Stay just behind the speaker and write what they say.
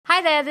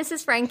Hi there, this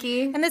is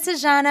Frankie. And this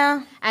is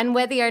Jana. And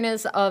we're the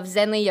owners of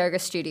Zenly Yoga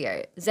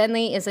Studio.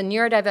 Zenly is a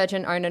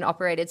neurodivergent owned and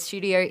operated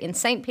studio in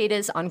St.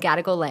 Peter's on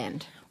Gadigal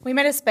land. We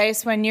made a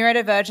space where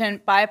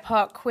neurodivergent,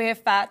 BIPOC, queer,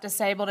 fat,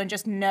 disabled, and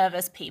just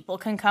nervous people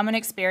can come and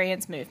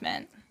experience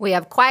movement. We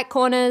have quiet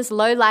corners,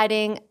 low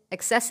lighting,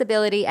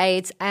 accessibility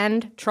aids,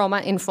 and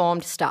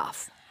trauma-informed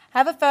staff.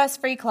 Have a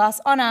first free class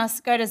on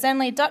us. Go to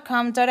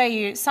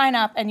zenly.com.au, sign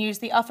up, and use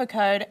the offer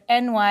code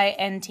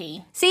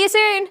NYNT. See you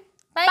soon.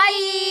 Bye.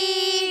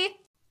 Bye.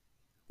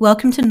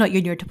 Welcome to Not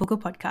Your Neurotypical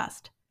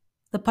Podcast,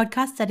 the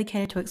podcast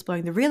dedicated to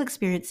exploring the real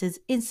experiences,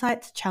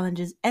 insights,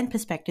 challenges, and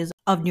perspectives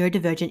of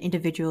neurodivergent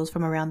individuals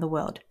from around the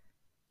world.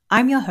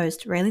 I'm your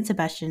host, Raylene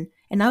Sebastian,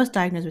 and I was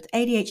diagnosed with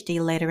ADHD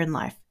later in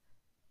life.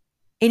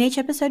 In each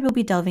episode, we'll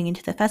be delving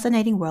into the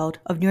fascinating world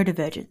of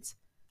neurodivergence,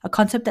 a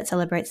concept that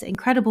celebrates the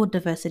incredible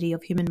diversity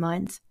of human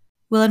minds.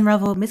 We'll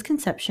unravel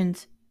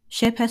misconceptions,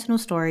 share personal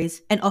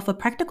stories, and offer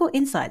practical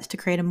insights to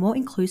create a more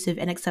inclusive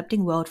and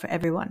accepting world for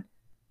everyone.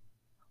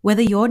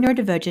 Whether you're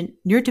neurodivergent,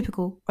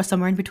 neurotypical, or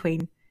somewhere in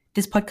between,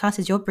 this podcast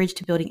is your bridge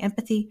to building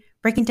empathy,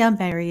 breaking down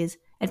barriers,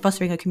 and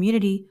fostering a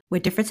community where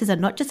differences are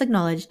not just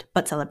acknowledged,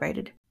 but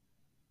celebrated.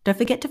 Don't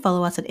forget to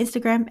follow us on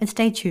Instagram and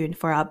stay tuned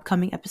for our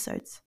upcoming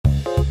episodes.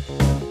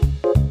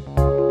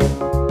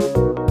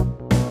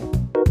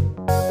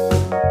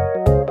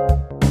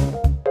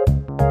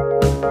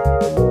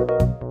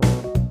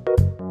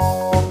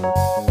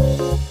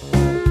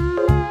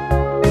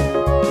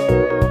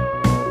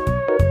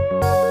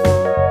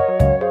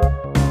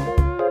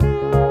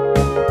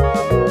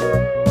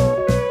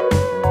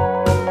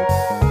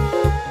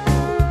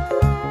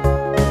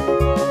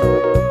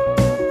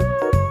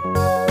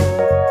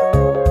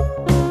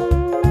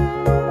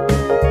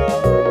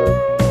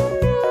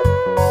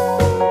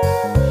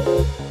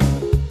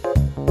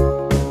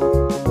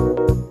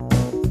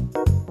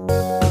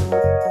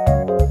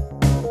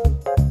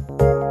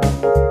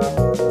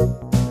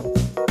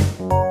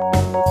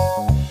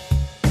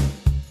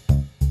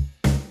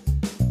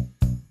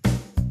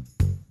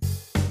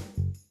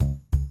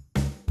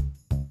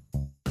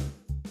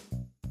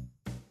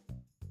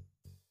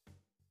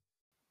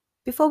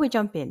 Before we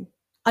jump in,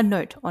 a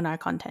note on our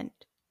content.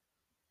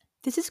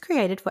 This is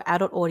created for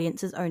adult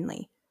audiences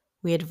only.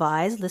 We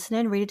advise listener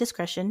and reader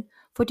discretion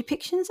for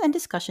depictions and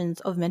discussions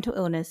of mental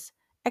illness,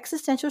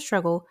 existential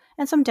struggle,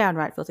 and some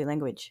downright filthy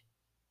language.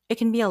 It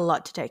can be a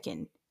lot to take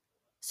in.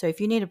 So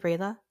if you need a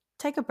breather,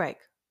 take a break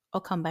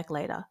or come back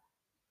later.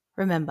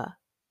 Remember,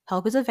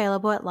 help is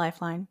available at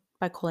Lifeline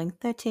by calling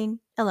 13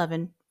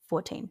 11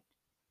 14.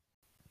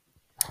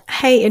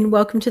 Hey, and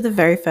welcome to the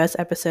very first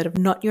episode of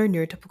Not Your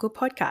Neurotypical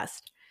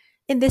Podcast.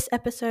 In this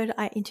episode,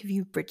 I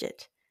interview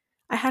Bridget.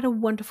 I had a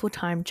wonderful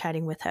time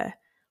chatting with her.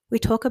 We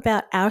talk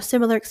about our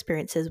similar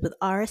experiences with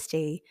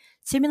RSD,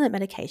 stimulant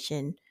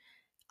medication,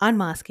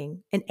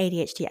 unmasking, and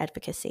ADHD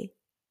advocacy,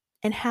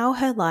 and how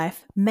her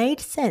life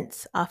made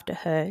sense after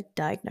her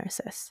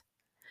diagnosis.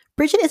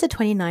 Bridget is a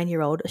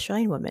 29-year-old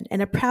Australian woman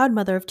and a proud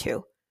mother of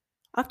two.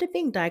 After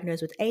being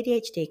diagnosed with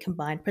ADHD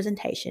combined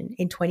presentation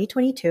in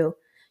 2022,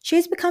 she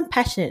has become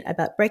passionate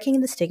about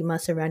breaking the stigma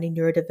surrounding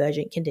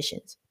neurodivergent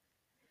conditions.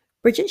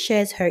 Bridget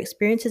shares her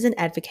experiences and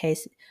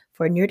advocates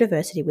for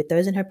neurodiversity with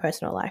those in her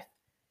personal life.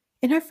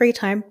 In her free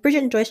time,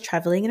 Bridget enjoys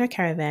traveling in her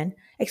caravan,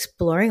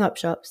 exploring op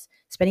shops,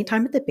 spending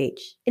time at the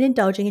beach, and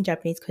indulging in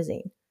Japanese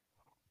cuisine.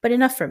 But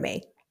enough from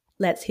me.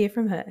 Let's hear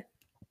from her.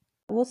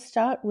 We'll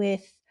start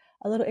with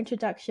a little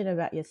introduction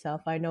about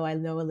yourself. I know a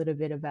little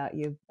bit about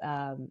you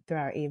through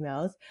our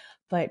emails,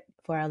 but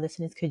for our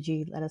listeners, could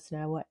you let us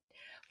know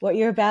what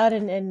you're about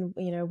and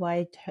you know why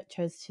you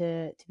chose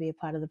to be a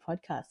part of the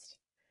podcast?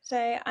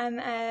 So I'm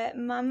a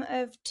mum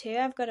of two.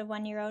 I've got a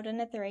 1-year-old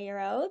and a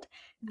 3-year-old.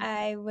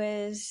 I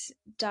was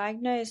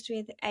diagnosed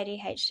with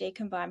ADHD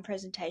combined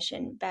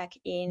presentation back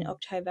in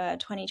October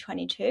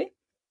 2022.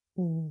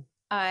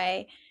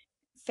 I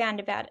found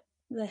out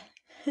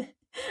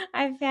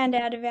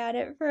about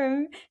it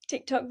from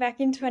TikTok back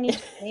in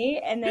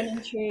 2020, and then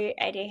in true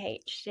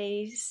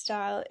ADHD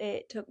style,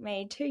 it took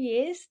me 2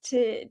 years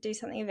to do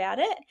something about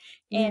it.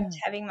 And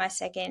having my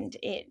second,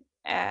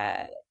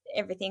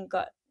 everything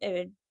got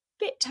a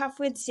bit tough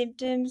with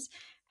symptoms.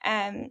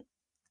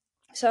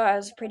 So I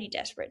was pretty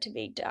desperate to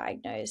be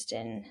diagnosed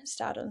and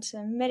start on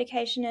some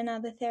medication and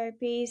other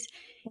therapies,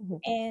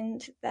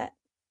 and that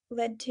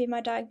led to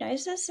my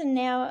diagnosis. And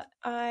now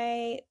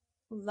I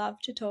love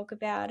to talk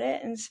about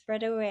it and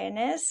spread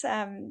awareness.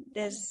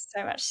 There's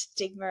so much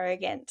stigma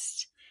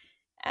against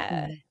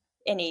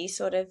any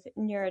sort of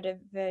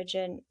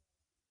neurodivergent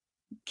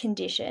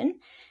condition.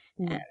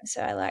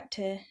 So I like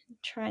to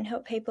try and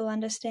help people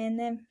understand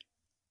them.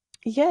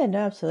 Yeah, no,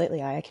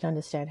 absolutely. I can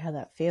understand how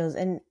that feels.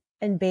 And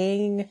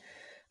being,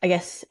 I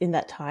guess, in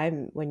that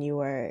time when you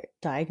were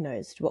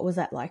diagnosed, what was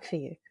that like for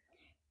you?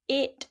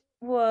 It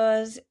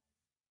was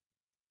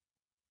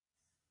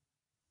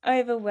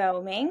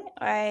overwhelming.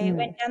 I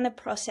went down the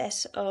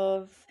process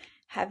of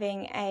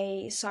having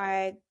a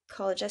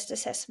psychologist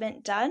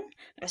assessment done.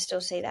 I still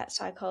see that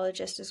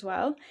psychologist as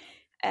well.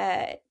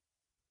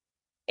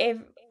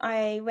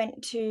 I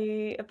went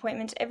to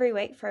appointments every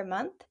week for a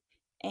month,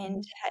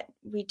 and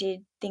we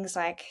did things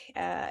like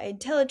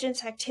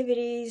intelligence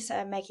activities,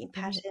 making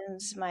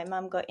patterns. My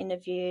mum got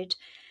interviewed.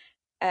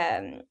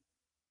 Um,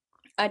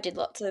 I did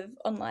lots of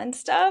online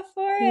stuff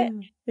for it.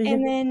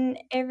 And then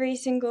every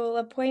single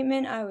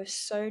appointment, I was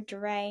so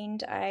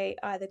drained. I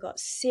either got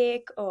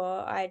sick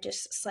or I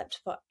just slept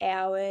for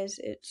hours.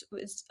 It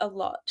was a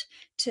lot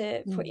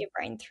to put your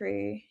brain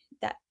through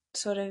that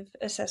sort of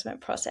assessment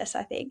process,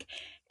 I think.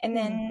 And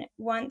then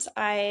once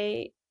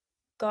I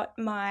got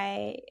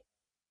my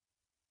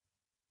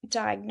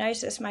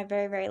diagnosis, my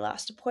very, very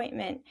last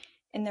appointment,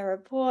 in the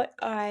report,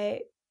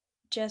 I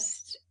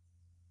just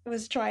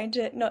was trying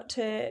to not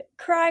to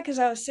cry because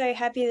I was so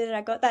happy that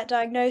I got that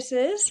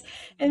diagnosis.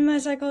 And my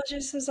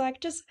psychologist was like,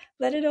 just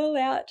let it all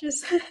out.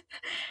 Just I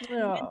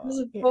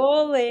was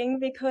bawling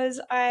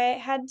because I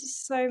had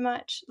so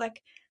much,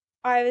 like,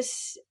 I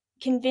was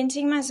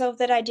convincing myself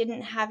that I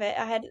didn't have it.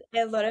 I had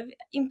a lot of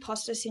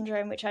imposter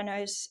syndrome, which I know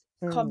is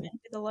common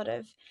with a lot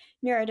of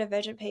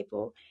neurodivergent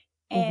people.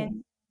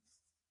 And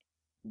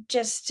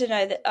just to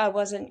know that I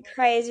wasn't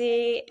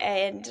crazy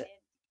and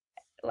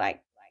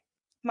like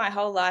my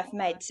whole life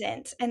made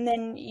sense. And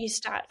then you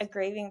start a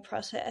grieving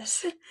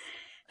process.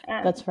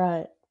 That's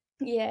right.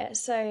 Yeah,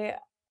 so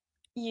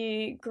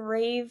you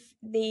grieve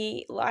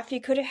the life you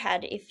could have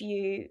had if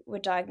you were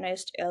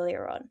diagnosed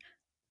earlier on.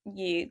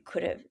 You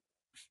could have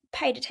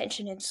paid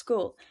attention in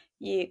school.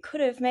 You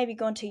could have maybe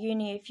gone to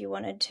uni if you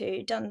wanted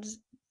to,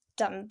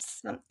 done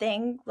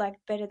something like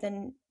better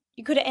than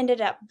you could have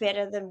ended up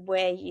better than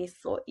where you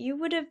thought you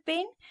would have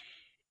been.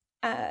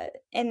 And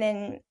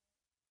then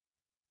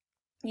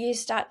you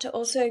start to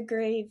also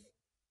grieve.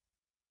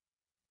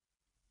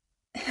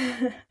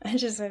 I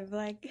just have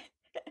like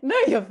No,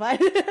 you're fine.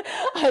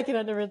 I can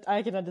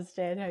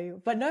understand how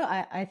you, but no,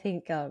 I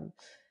think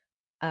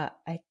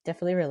I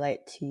definitely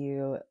relate to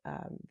you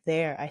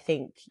there. I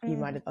think you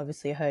might have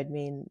obviously heard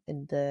me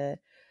in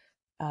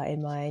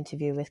my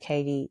interview with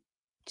Katie.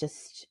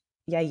 Just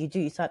you do.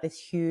 You start this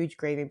huge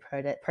grieving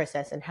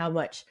process, and how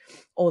much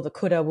all the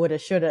coulda, woulda,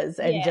 shouldas,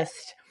 and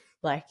just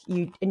like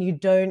you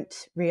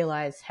don't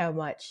realize how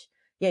much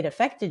it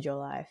affected your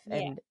life,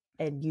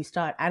 and you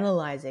start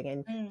analyzing,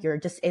 and you're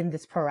just in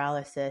this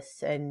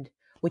paralysis, and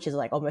which is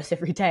like almost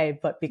every day,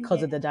 but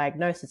because of the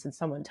diagnosis and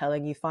someone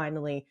telling you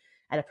finally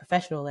at a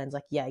professional lens,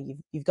 like,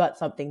 you've got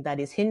something that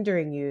is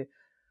hindering you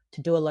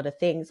to do a lot of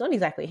things, not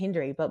exactly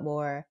hindering, but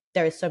more,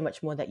 there is so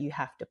much more that you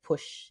have to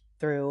push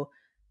through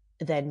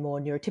than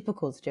more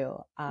neurotypicals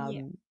do.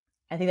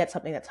 I think that's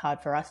something that's hard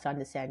for us to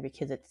understand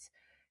because it's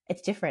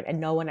different and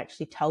no one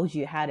actually tells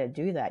you how to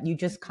do that. You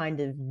just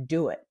kind of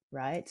do it,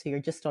 right? So you're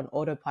just on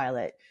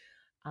autopilot.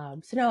 So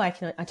no, I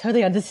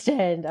totally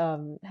understand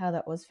how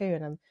that was for you,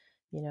 and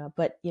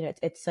but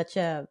it's such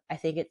a. I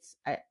think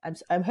I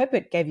hope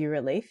it gave you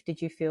relief.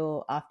 Did you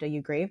feel after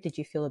you grieved? Did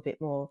you feel a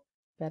bit more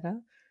better?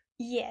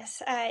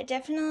 Yes,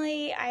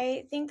 definitely.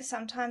 I think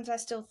sometimes I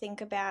still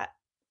think about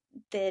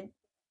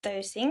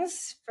those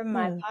things from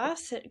my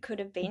past that could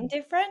have been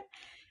different,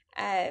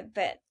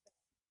 but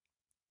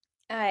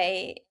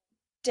I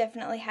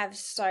definitely have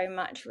so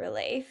much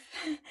relief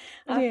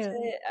after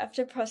Yeah.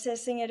 after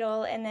processing it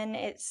all, and then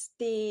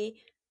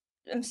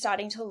I'm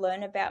starting to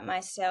learn about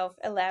myself,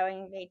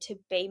 allowing me to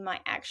be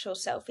my actual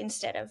self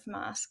instead of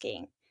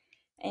masking,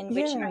 and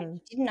which I Yeah.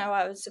 didn't know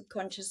I was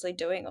subconsciously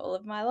doing all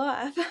of my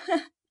life.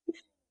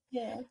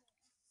 Yeah.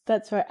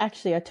 That's right.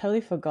 Actually, I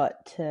totally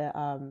forgot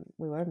to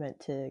we were meant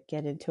to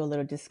get into a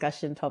little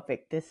discussion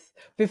topic this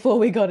before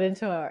we got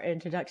into our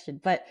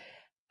introduction, but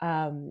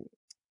um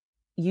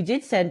you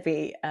did send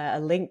me a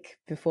link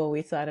before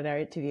we started our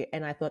interview,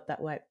 and I thought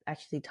that might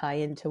actually tie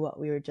into what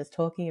we were just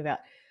talking about,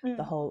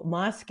 the whole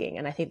masking.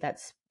 And I think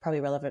that's probably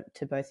relevant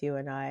to both you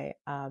and I,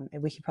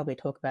 and we should probably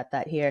talk about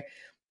that here.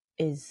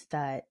 Is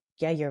that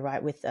you're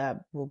right. With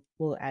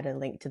we'll add a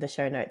link to the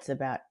show notes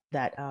about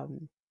that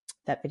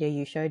video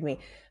you showed me,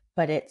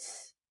 but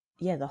it's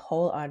the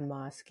whole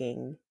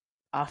unmasking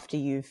after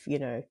you've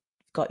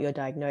got your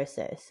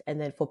diagnosis, and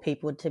then for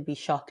people to be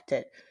shocked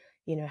at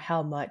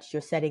how much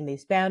you're setting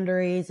these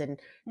boundaries, and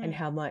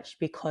how much,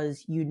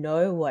 because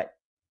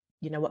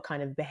what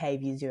kind of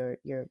behaviors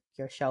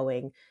you're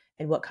showing,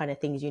 and what kind of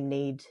things you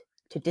need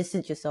to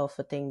distance yourself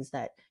for things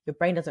that your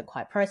brain doesn't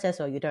quite process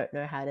or you don't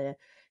know how to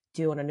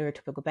do on a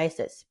neurotypical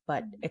basis.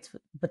 But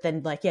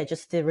then, like,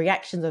 just the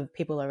reactions of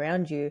people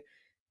around you,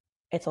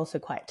 it's also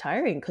quite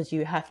tiring because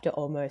you have to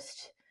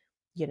almost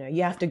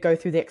you have to go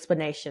through the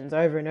explanations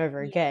over and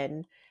over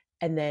again.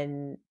 And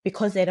then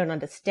because they don't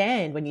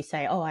understand when you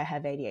say, oh, I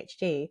have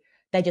ADHD,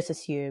 they just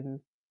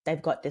assume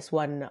they've got this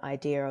one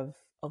idea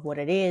of what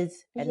it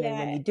is. And then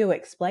when you do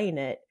explain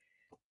it,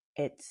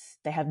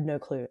 they have no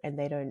clue and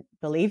they don't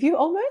believe you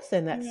almost.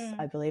 And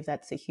I believe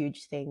that's a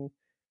huge thing.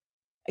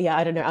 Yeah,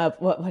 I don't know.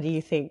 What do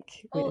you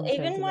think Well, in terms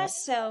even of that?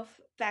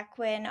 myself, back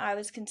when I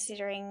was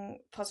considering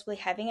possibly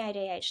having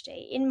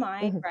ADHD, in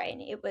my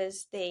brain, it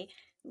was the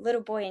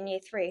little boy in year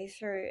 3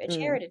 through a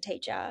charity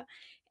teacher.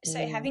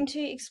 So having to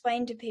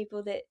explain to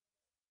people that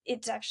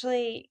it's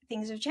actually,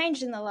 things have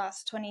changed in the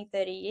last 20,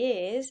 30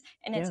 years.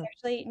 And it's Yeah.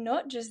 actually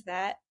not just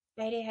that.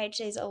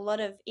 ADHD is a lot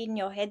of in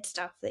your head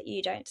stuff that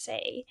you don't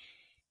see.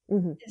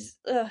 Hmm.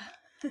 Ugh.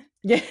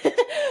 Yeah.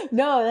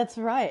 No, that's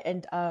right.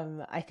 And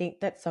I think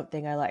that's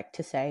something I like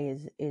to say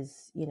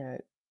is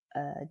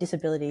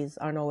disabilities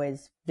aren't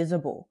always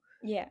visible.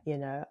 Yeah.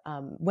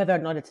 Whether or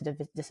not it's a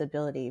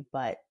disability,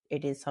 but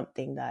it is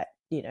something that,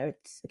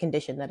 it's a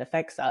condition that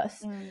affects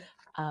us.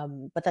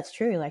 But that's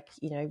true, like,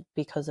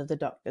 because of the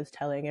doctors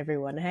telling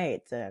everyone, hey,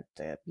 it's a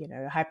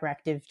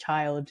hyperactive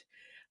child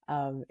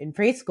in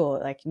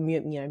preschool, like,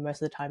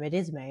 most of the time it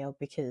is male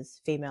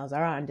because females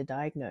are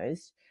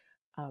underdiagnosed.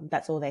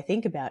 That's all they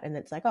think about. And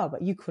it's like, oh,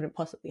 but you couldn't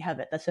possibly have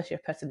it. That's just your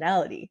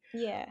personality.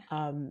 Yeah.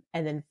 And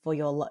then for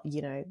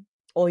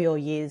all your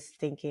years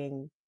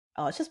thinking,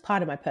 oh, it's just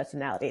part of my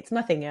personality. It's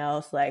nothing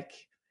else. Like,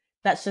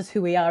 that's just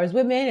who we are as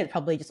women. It's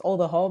probably just all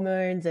the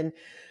hormones.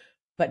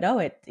 But no,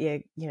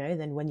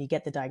 then when you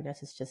get the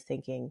diagnosis, just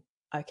thinking,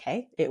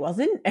 okay, it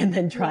wasn't. And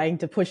then trying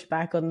to push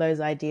back on those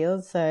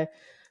ideals. So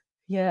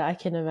yeah, I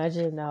can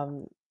imagine,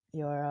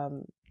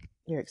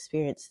 your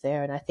experience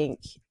there. And I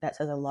think that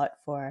says a lot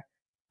for,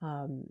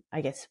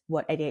 I guess,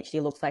 what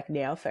ADHD looks like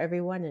now for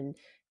everyone,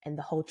 and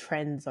the whole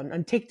trends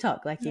on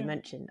TikTok, like you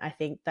mentioned. I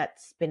think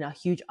that's been a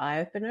huge eye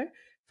opener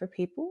for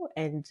people.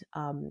 And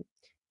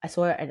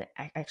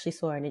I actually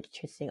saw an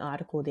interesting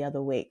article the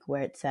other week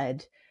where it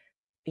said,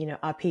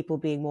 are people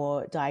being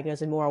more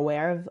diagnosed and more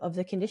aware of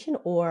the condition,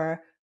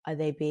 or are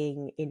they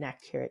being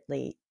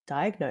inaccurately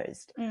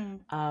diagnosed?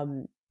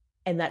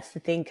 And that's the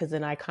thing, because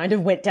then I kind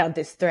of went down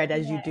this thread,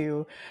 as you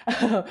do,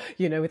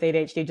 with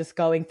ADHD, just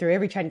going through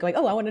every trend, going,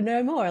 oh, I want to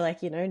know more,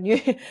 like,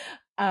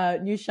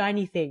 new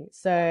shiny thing.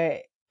 So,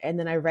 and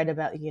then I read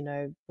about,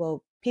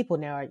 well, people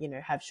now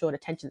are, have short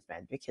attention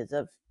spans because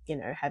of,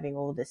 having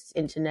all this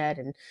internet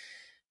and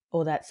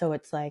all that. So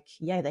it's like,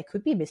 yeah, they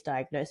could be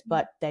misdiagnosed,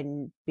 but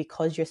then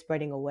because you're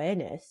spreading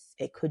awareness,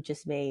 it could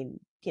just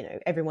mean,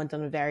 everyone's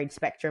on a varied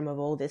spectrum of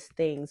all these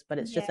things, but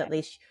it's just at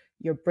least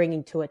you're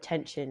bringing to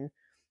attention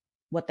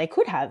what they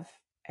could have,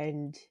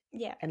 and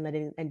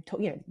letting and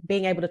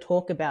being able to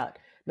talk about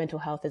mental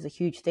health is a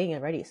huge thing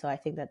already. So I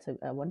think that's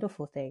a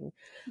wonderful thing.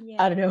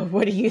 I don't know.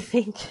 What do you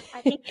think?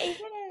 I think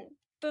even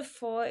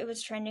before it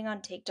was trending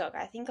on TikTok,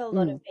 I think a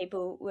lot of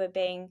people were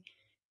being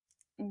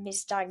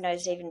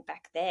misdiagnosed even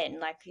back then.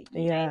 Like,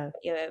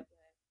 your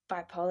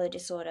bipolar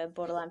disorder,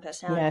 borderline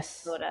personality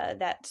disorder.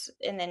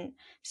 And then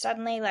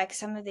suddenly, like,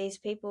 some of these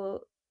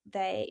people,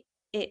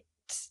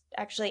 it's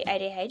actually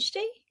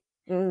ADHD.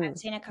 I've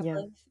seen a couple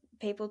of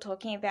people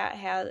talking about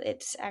how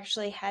it's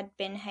actually had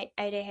been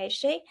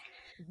ADHD.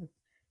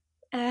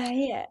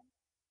 Yeah,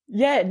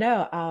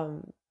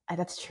 no,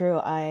 that's true.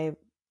 I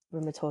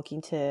remember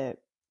talking to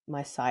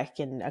my psych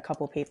and a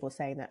couple of people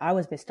saying that I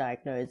was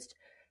misdiagnosed,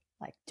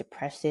 like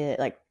depressive,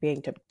 like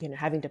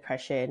having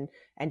depression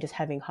and just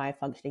having high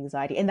functioning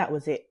anxiety, and that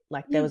was it.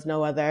 Like there was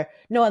no other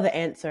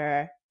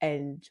answer.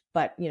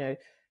 But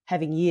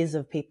having years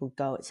of people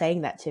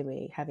saying that to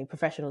me, having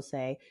professionals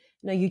say,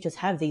 no, you just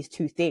have these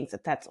two things,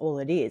 that's all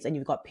it is, and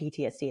you've got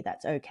PTSD,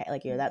 that's okay,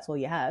 like that's all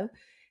you have.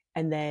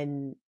 And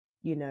then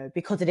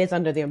because it is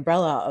under the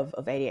umbrella of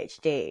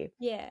ADHD,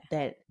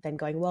 then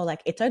going, well,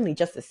 like it's only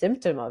just a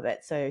symptom of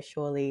it, so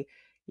surely,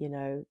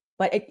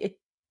 but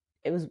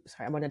it was,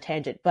 sorry, I'm on a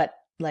tangent, but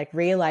like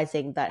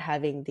realizing that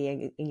having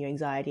the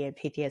anxiety and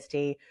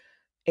PTSD,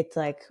 it's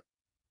like,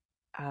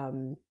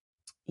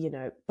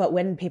 but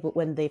when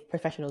the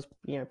professionals,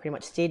 pretty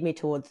much steered me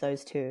towards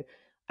those two,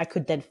 I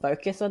could then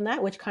focus on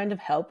that, which kind of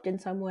helped in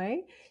some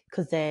way,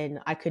 because then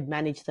I could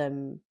manage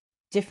them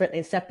differently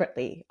and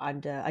separately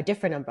under a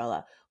different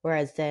umbrella.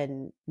 Whereas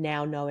then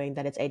now knowing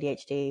that it's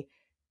ADHD,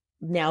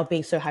 now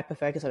being so hyper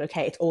focused on,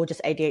 okay, it's all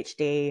just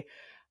ADHD.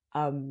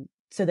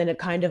 So then it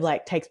kind of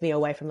like takes me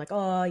away from like,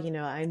 oh,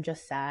 I'm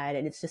just sad.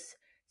 And it's just,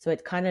 so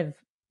it's kind of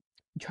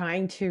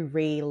trying to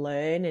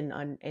relearn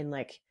and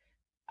like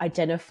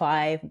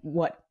identify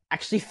what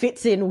actually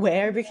fits in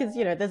where, because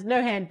there's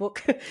no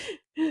handbook.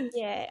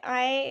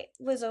 I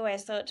was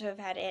always thought to have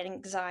had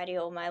anxiety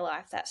all my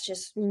life.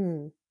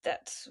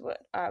 That's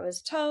what I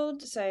was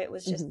told, so it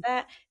was just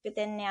that. But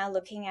then now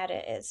looking at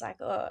it, it's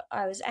like, oh,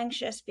 I was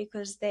anxious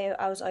because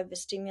I was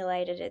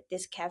overstimulated at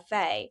this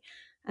cafe.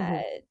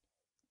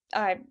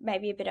 I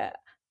maybe a bit of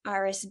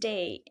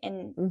RSD,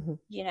 and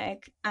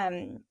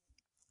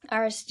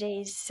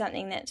RSD is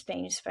something that's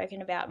being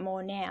spoken about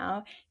more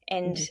now,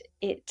 and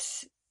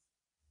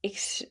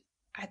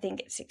I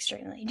think it's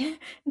extremely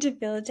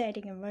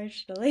debilitating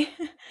emotionally.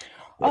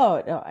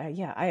 Oh no,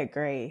 yeah, I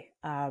agree.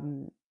 I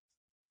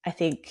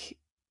think,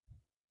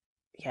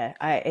 yeah,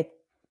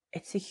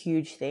 it's a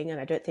huge thing, and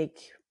I don't think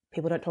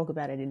people don't talk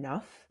about it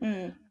enough.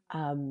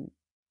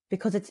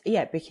 Because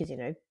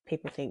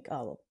people think,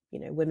 oh,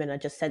 women are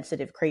just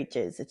sensitive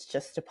creatures, it's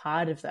just a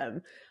part of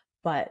them.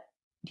 But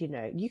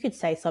you could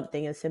say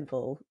something as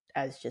simple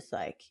as just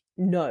like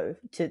no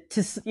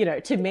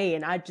to me,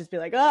 and I'd just be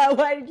like, oh,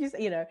 why did you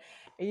say,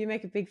 you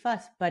make a big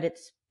fuss. But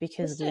it's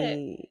because Just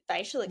a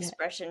facial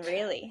expression,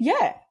 really.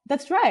 Yeah,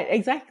 that's right,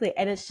 exactly.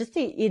 And it's just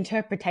the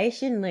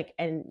interpretation, like,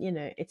 and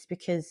it's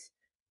because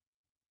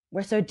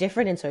we're so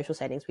different in social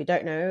settings. We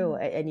don't know,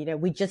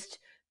 and we just,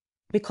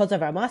 because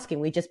of our masking,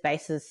 we just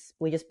base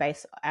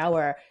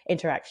our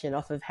interaction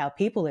off of how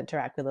people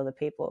interact with other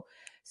people.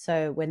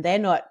 So when they're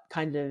not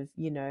kind of,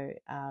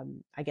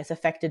 I guess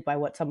affected by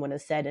what someone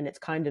has said, and it's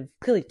kind of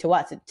clearly to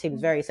us, it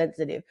seems very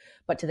sensitive,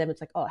 but to them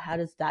it's like, oh, how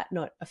does that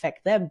not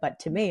affect them? But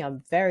to me,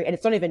 and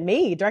it's not even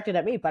me directed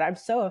at me, but I'm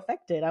so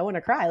affected. I want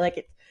to cry. Like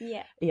it's,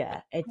 yeah.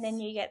 It's, and then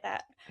you get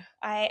that.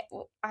 I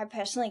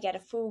personally get a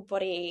full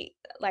body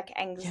like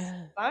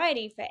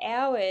anxiety for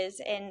hours,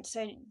 and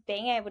so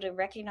being able to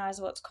recognize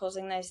what's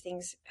causing those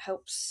things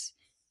helps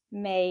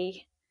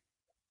me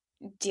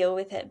deal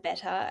with it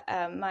better.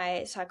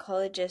 My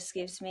psychologist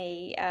has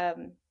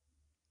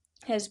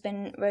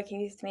been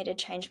working with me to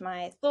change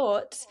my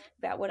thoughts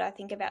about what I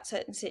think about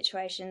certain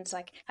situations.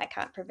 Like, I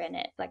can't prevent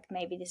it. Like,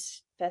 maybe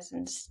this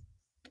person's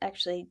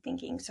actually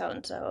thinking so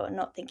and so, or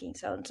not thinking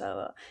so and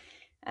so.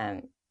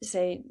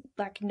 So,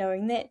 like,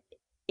 knowing that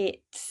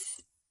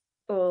it's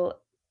all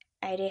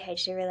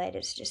ADHD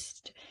related is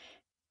just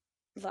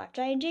life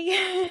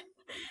changing.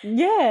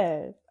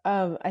 Yeah.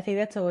 I think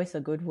that's always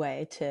a good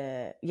way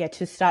to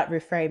start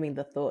reframing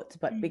the thoughts,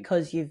 but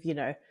because you've,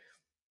 you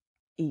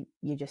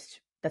just,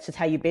 that's just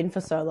how you've been for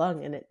so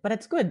long, but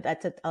it's good. I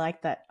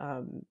like that,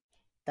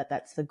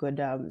 that's a good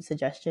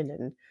suggestion,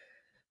 and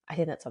I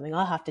think that's something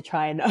I'll have to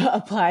try and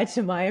apply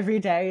to my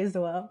everyday as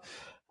well.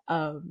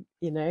 But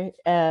then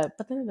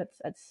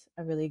that's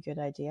a really good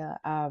idea.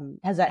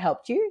 Has that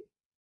helped you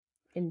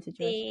in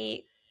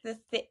situations? The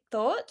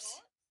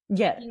thoughts.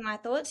 Yeah. My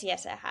thoughts,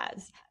 yes, it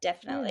has,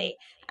 definitely.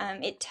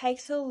 It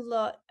takes a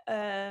lot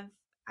of,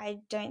 I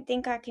don't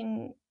think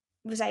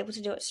was able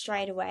to do it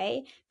straight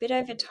away, but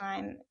over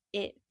time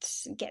it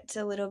gets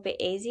a little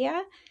bit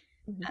easier.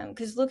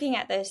 Because looking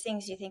at those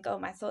things, you think, oh,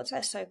 my thoughts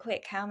are so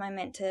quick. How am I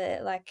meant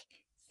to like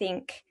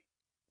think,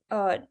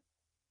 oh,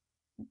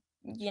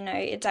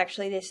 it's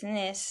actually this and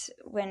this,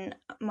 when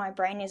my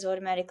brain is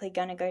automatically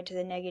going to go to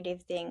the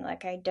negative thing.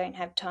 Like, I don't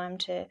have time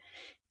to,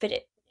 but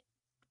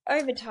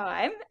over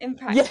time in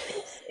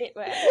practice, it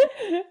works.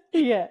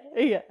 Yeah.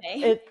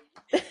 It.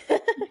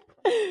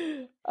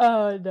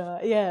 Oh no,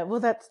 yeah. Well,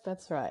 that's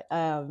right.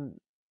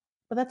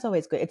 But that's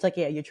always good. It's like,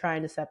 yeah, you're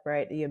trying to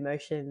separate the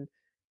emotion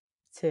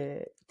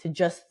to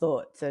just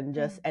thoughts, and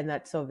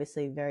that's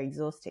obviously very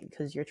exhausting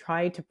because you're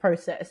trying to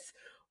process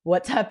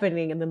what's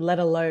happening, and then let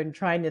alone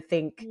trying to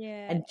think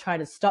and trying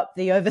to stop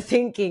the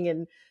overthinking,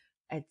 and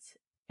it's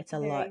a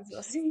very lot.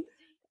 exhausting.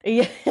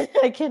 Yeah,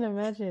 I can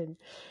imagine.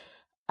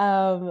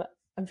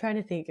 I'm trying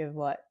to think of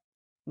what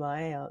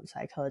my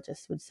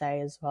psychologist would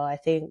say as well. I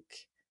think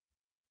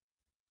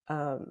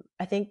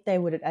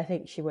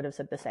she would have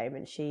said the same,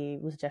 and she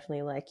was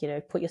definitely like,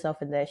 put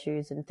yourself in their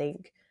shoes and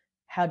think,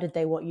 how did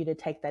they want you to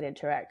take that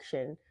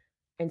interaction,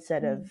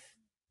 instead of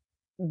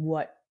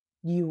what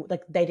you,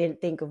 like, they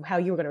didn't think of how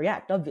you were going to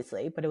react,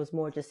 obviously, but it was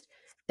more just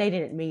they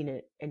didn't mean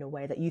it in a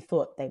way that you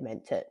thought they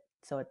meant it.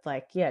 So it's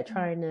like, yeah,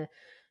 trying to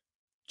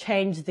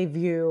change the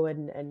view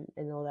and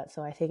all that.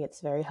 So I think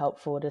it's very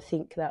helpful to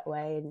think that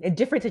way in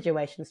different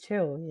situations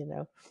too.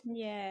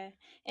 Yeah,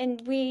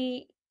 and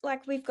we've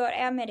got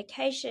our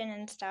medication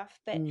and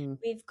stuff, but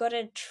we've got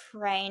to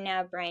train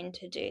our brain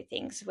to do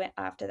things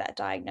after that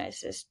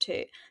diagnosis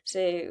too.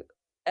 So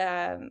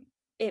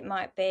it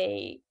might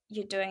be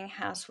you're doing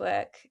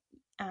housework,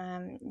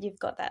 you've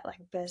got that like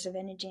burst of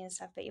energy and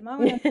stuff, but you might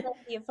want to play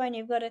with your phone.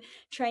 You've got to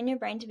train your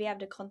brain to be able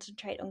to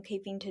concentrate on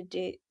keeping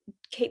doing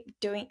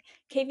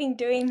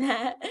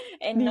that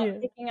and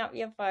not picking up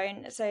your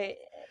phone. So,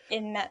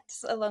 and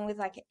that's along with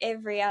like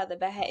every other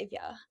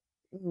behavior.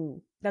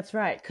 That's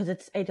right,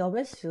 because it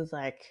almost feels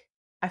like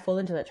I fall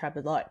into that trap a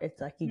lot. It's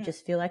like you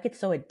just feel like it's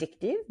so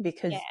addictive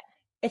because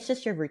it's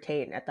just your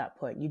routine at that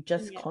point. You've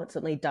just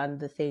constantly done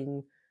the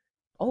thing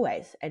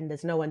always, and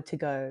there's no one to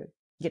go,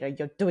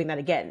 you're doing that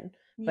again.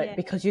 But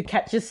because you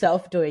catch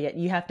yourself doing it,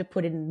 you have to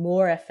put in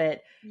more effort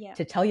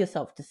to tell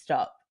yourself to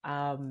stop.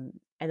 And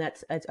I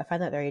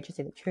find that very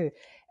interesting.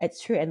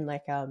 It's true. And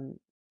like,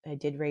 I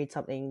did read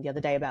something the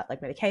other day about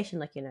like medication,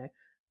 like,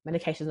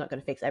 medication is not going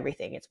to fix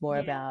everything. It's more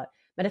about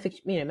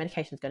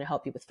medication is going to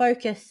help you with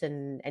focus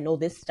and all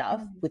this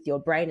stuff with your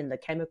brain and the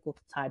chemical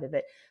side of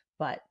it.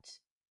 But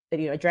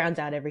it drowns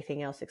out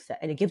everything else,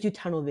 and it gives you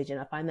tunnel vision.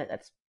 I find that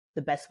that's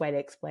the best way to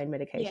explain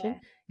medication. It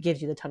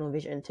gives you the tunnel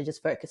vision to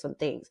just focus on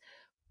things.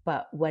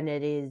 But when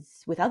it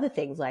is with other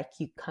things, like,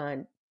 you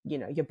can't,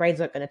 your brain's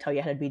not going to tell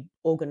you how to be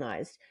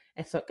organized.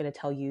 It's not going to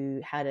tell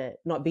you how to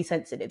not be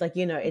sensitive. Like,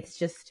 it's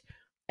just,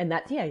 and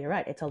that's, yeah, you're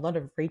right. It's a lot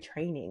of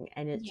retraining,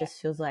 and it just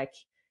feels like,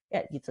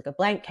 it's like a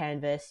blank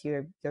canvas.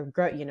 You're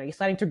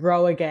starting to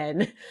grow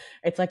again.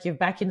 It's like you're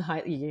back in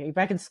you're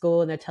back in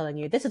school, and they're telling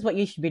you this is what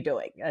you should be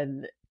doing,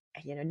 and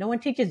no one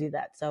teaches you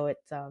that. So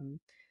it's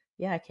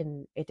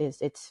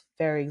it's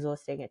very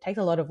exhausting. It takes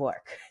a lot of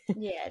work.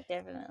 Yeah,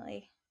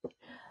 definitely.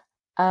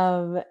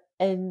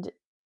 And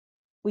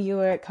you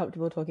were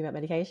comfortable talking about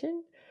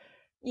medication?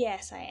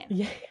 Yes, I am.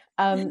 Yeah.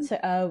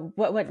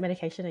 What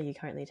medication are you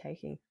currently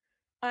taking?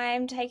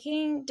 I'm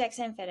taking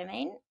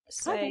dexamphetamine.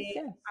 So Okay,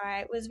 yeah.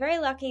 I was very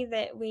lucky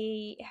that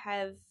we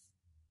have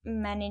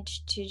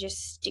managed to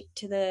just stick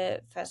to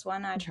the first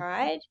one I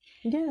tried.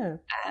 Yeah.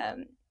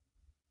 Um,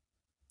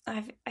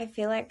 I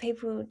feel like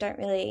people don't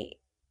really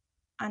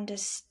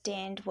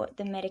understand what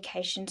the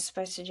medication's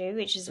supposed to do,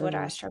 which is what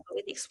I Mm. struggle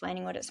with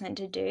explaining what it's meant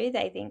to do.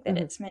 They think that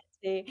Mhm. it's meant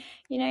to,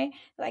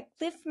 like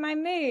lift my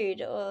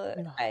mood or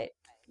No.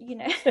 you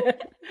know,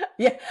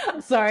 Yeah,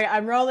 sorry,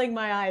 I'm rolling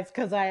my eyes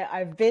because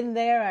I've been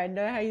there. I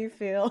know how you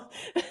feel.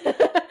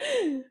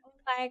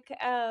 like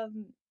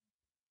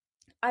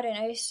I don't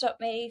know, stop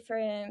me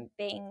from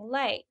being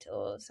late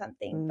or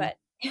something. Mm. But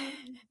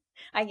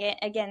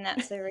again,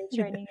 that's the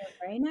retraining your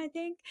brain, I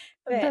think.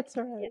 But That's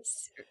right.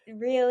 it's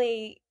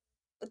really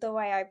the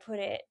way I put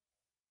it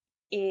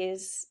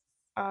is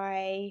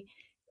I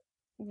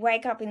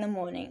wake up in the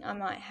morning, I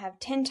might have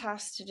 10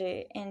 tasks to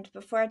do, and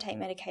before I take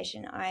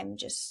medication, I'm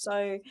just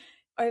so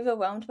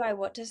overwhelmed by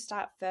what to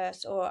start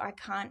first, or I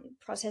can't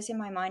process in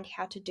my mind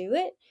how to do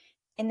it.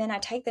 And then I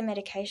take the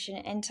medication,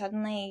 and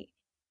suddenly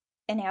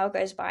an hour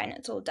goes by and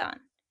it's all done.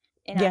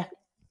 And Yeah.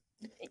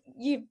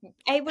 you're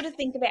able to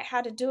think about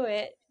how to do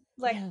it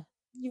like Yeah.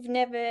 you've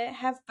never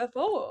have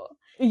before.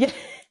 Yeah.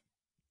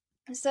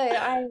 So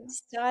I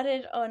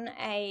started on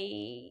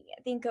I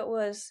think it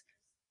was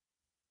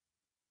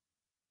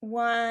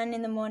 1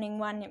 in the morning,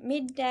 1 at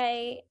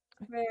midday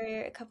for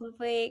a couple of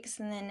weeks,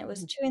 and then it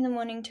was 2 in the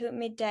morning, 2 at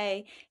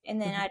midday,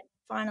 and then Mhm. I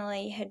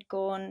finally had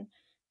gone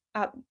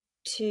up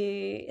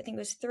to I think it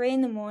was 3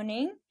 in the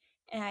morning,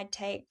 and I'd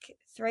take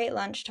three at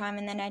lunchtime,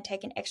 and then I'd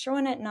take an extra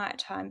one at night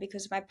time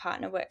because my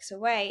partner works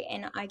away,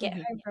 and I get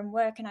Mhm. home from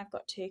work and I've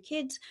got two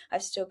kids.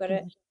 I've still got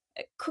to Mhm.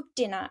 cook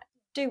dinner,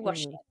 do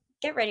washing, Mhm.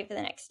 get ready for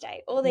the next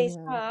day, all these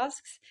Yeah.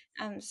 tasks.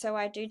 So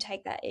I do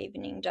take that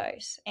evening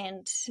dose,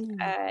 and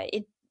Mm.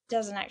 it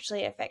doesn't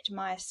actually affect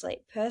my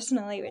sleep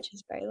personally, which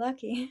is very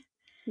lucky.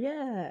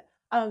 Yeah.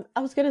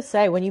 I was gonna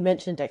say when you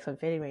mentioned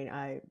dexamphetamine,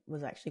 I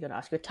was actually gonna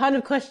ask you a ton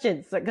of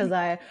questions because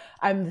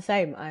I'm the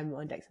same. I'm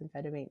on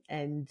dexamphetamine,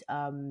 and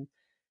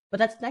but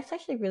that's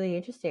actually really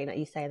interesting that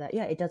you say that.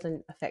 Yeah, it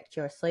doesn't affect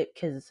your sleep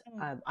because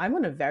Mm, I'm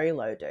on a very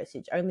low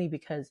dosage only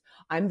because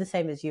I'm the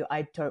same as you.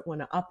 I don't want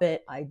to up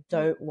it. I mm,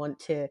 don't want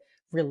to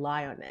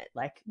rely on it.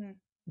 Like mm,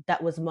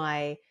 that was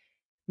my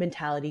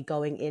mentality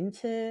going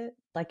into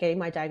like getting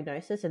my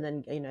diagnosis and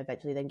then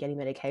eventually then getting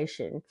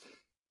medication.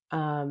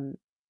 um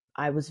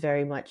I was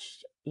very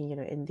much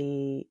in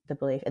the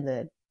belief and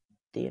the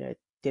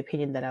the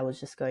opinion that I was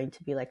just going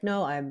to be like,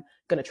 no, I'm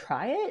going to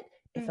try it.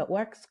 If mm, it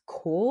works,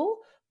 cool,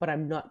 but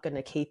I'm not going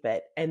to keep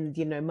it. And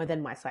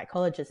then my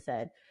psychologist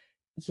said,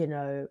 you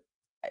know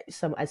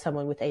as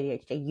someone with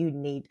ADHD,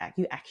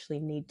 you actually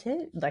need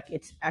to, like,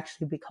 it's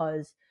actually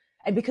because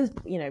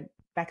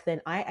back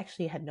then I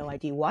actually had no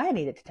idea why I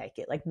needed to take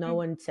it. Like, no mm.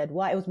 one said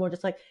why. It was more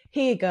just like,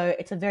 here you go.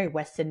 It's a very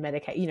Western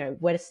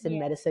Yeah.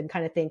 medicine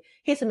kind of thing.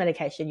 Here's some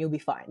medication, you'll be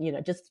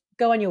fine. Just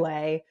go on your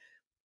way.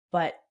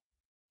 But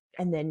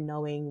and then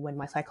knowing when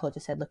my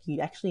psychologist said, look, you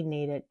actually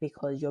need it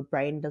because your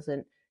brain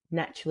doesn't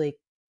naturally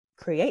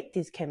create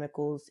these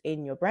chemicals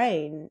in your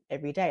brain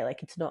every day.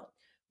 Like, it's not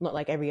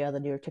like every other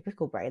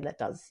neurotypical brain that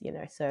does.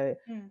 So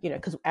Mm.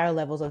 because our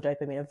levels of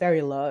dopamine are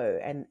very low,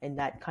 and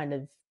that kind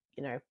of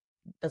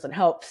doesn't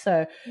help.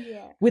 So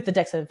Yeah. with the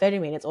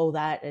dexamphetamine, it's all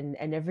that and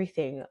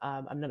everything.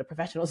 I'm not a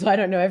professional, so I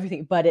don't know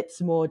everything, but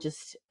it's more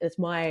just, it's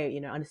my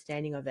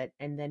understanding of it.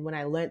 And then when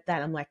I learnt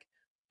that, I'm like,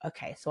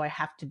 okay, so I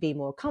have to be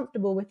more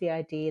comfortable with the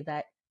idea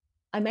that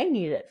I may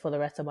need it for the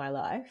rest of my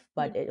life,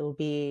 Yeah. but it'll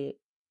be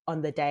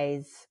on the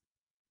days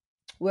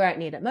where I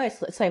need it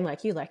most. Same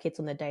like you, like, it's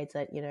on the days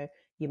that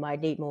you might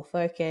need more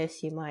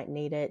focus, you might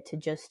need it to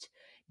just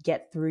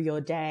get through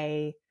your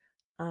day.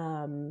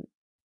 um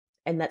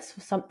and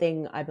that's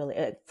something I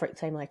believe, for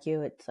same like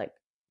you, it's like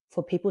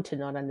for people to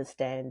not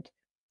understand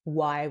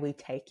why we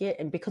take it.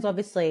 And because Mm.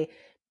 obviously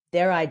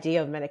their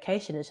idea of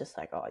medication is just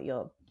like, oh,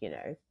 you're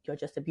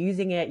just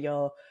abusing it,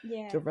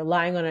 Yeah. you're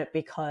relying on it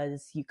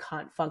because you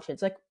can't function.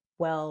 It's like,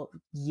 well,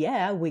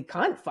 yeah, we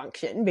can't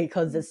function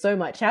because Mm. there's so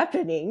much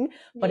happening,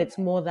 but Yeah. it's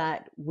more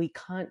that we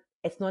can't,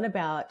 it's not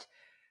about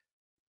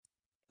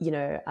you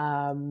know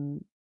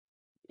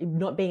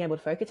not being able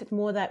to focus. It's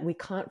more that we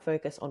can't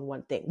focus on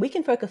one thing. We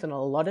can focus on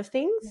a lot of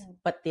things, Mm.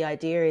 but the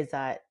idea is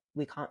that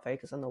we can't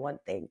focus on the one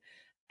thing.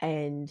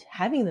 And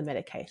having the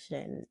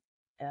medication,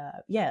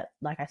 yeah,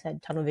 like I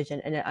said, tunnel vision,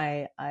 and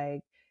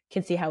I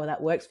can see how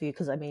that works for you,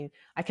 because I mean,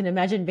 I can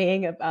imagine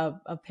being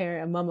a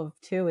parent, a mum of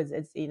two, is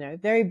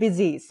very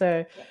busy.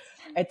 So Yes.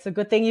 it's a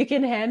good thing you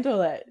can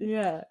handle it.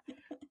 Yeah.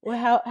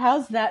 Well,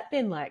 how's that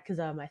been like? Because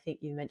I think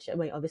you mentioned,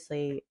 I mean,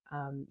 obviously,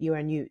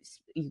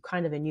 you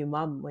kind of a new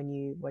mum when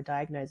you were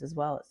diagnosed as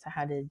well. So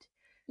how did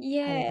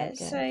Yeah. that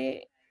go? So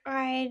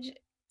I'd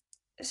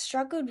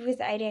struggled with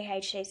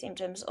ADHD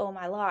symptoms all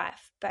my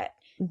life, but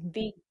Hmm.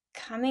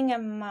 becoming a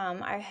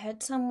mum, I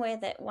heard somewhere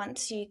that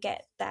once you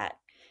get that,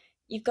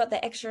 you've got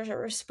the extra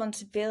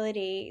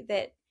responsibility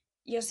that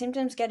your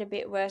symptoms get a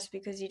bit worse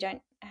because you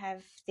don't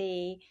have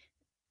the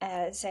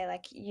say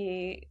like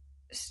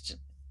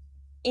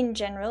in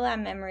general, our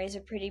memories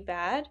are pretty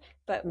bad,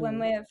 but when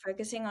we're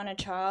focusing on a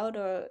child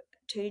or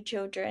two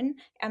children,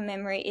 our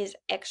memory is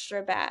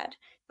extra bad.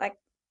 Like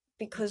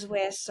because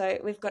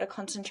we've got to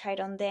concentrate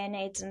on their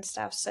needs and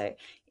stuff. So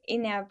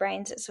in our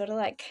brains, it's sort of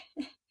like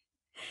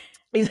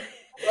a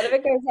lot of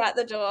it goes out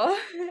the door.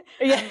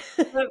 Yeah.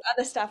 A lot of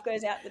other stuff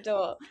goes out the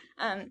door.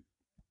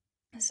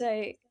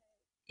 So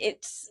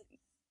it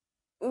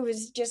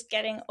was just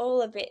getting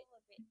all a bit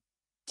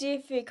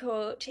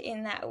difficult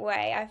in that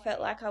way. I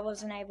felt like I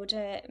wasn't able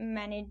to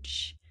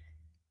manage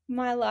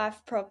my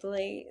life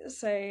properly,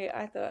 so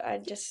I thought I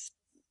just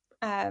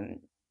um,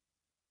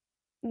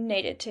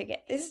 needed to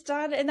get this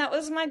done, and that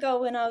was my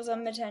goal when I was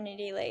on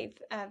maternity leave,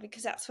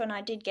 because that's when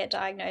I did get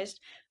diagnosed.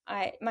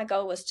 My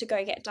goal was to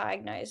go get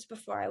diagnosed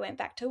before I went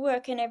back to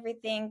work and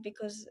everything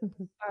because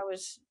I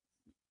was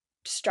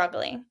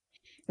struggling.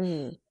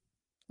 No,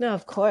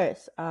 of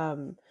course.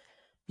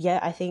 Yeah,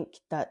 I think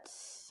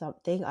that's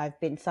something I've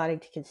been starting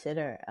to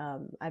consider.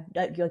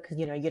 Because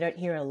you don't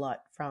hear a lot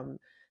from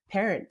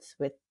parents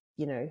with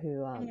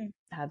who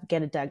have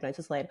get a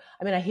diagnosis later.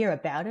 I mean, I hear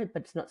about it,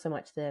 but it's not so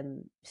much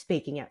them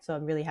speaking out. So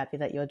I'm really happy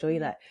that you're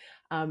doing that,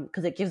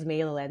 because it gives me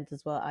a lens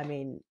as well. I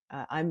mean,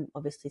 I'm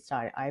obviously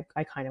starting.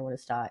 I kind of want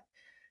to start,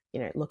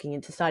 looking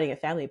into starting a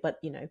family,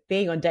 but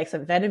being on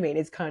dexamphetamine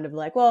is kind of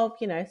like, well,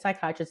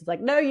 psychiatrist is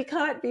like, no, you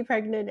can't be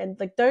pregnant, and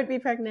like, don't be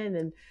pregnant,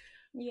 and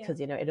Yeah. because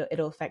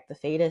it'll affect the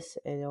fetus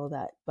and all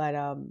that.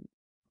 But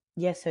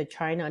yeah, so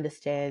trying to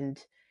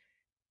understand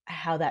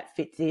how that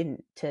fits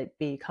in to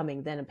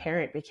becoming then a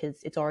parent,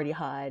 because it's already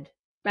hard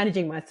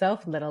managing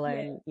myself, let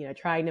alone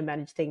trying to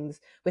manage things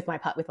with my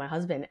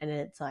husband. And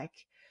it's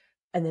like,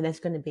 and then there's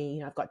going to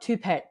be, I've got two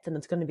pets, and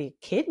it's going to be a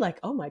kid. Like,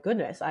 oh my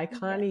goodness, I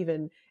can't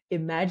even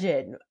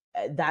imagine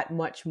that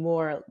much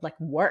more like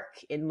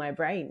work in my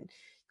brain,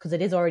 because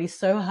it is already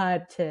so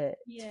hard to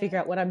figure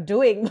out what I'm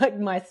doing like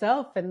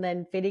myself, and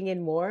then fitting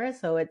in more.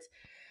 So it's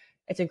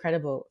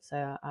incredible.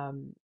 So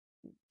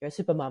you're a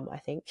super mom, I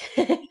think.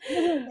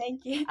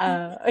 Thank you.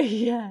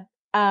 Yeah.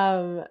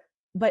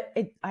 But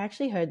I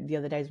actually heard the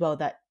other day as well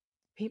that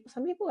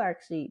some people are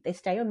actually, they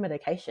stay on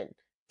medication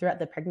throughout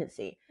the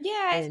pregnancy.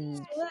 Yeah, I And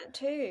saw that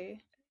too.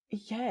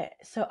 yeah,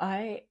 so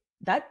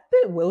that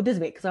bewilders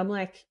me, because I'm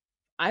like,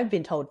 I've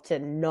been told to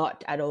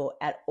not at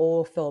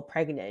all feel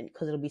pregnant,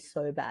 because it'll be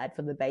so bad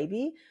for the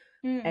baby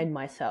and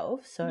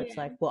myself. So it's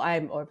like, well,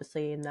 I'm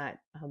obviously in that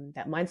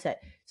mindset.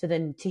 So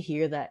then to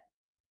hear that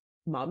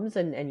mums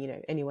and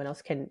anyone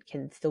else can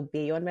still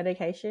be on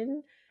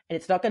medication, and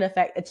it's not going to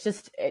affect, it's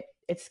just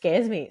it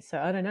scares me. So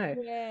I don't know.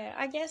 Yeah,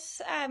 I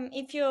guess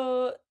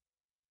if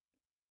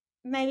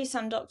maybe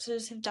some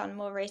doctors have done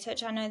more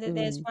research. I know that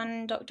there's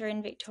one doctor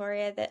in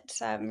Victoria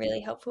that's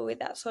really helpful with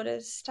that sort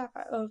of stuff.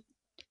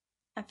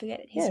 I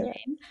forget his Yeah, right.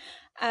 name.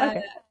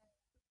 Okay.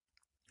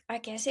 I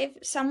guess if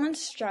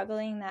someone's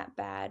struggling that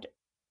bad,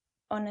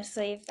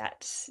 honestly, if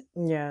that's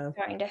Yeah.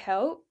 going to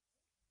help,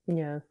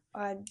 Yeah.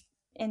 and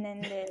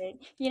then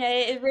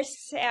the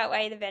risks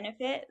outweigh the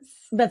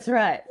benefits. That's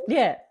right.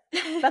 Yeah.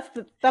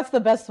 That's the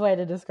best way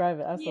to describe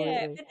it. Yeah,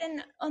 Absolutely. but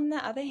then on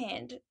the other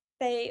hand,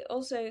 they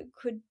also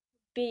could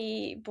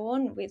be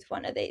born with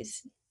one of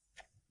these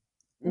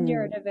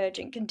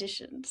neurodivergent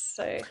conditions,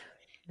 so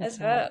That's as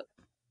right. well.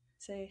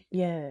 So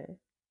Yeah.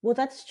 Well,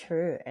 that's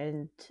true.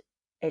 And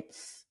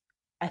it's,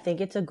 I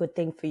think it's a good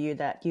thing for you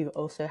that you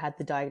also had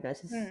the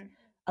diagnosis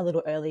a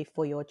little early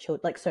for your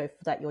children, like, so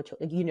for that your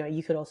children,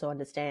 you could also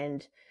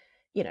understand,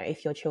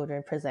 if your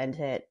children present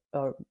it,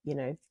 or,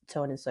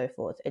 so on and so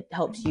forth. It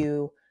helps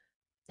you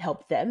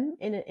help them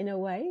in a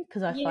way.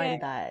 Because I yeah,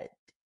 find that,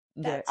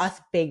 that's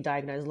us being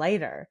diagnosed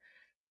later,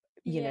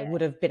 yeah.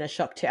 would have been a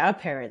shock to our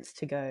parents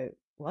to go,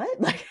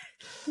 what? Like,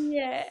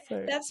 Yeah,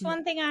 so, that's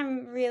one thing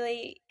I'm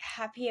really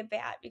happy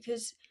about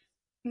because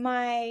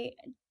my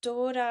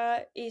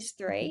daughter is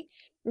 3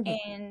 mhm,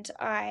 and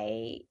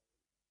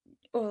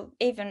or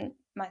even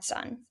my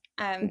son,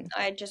 mhm.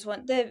 I just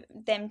want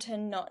them to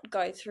not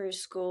go through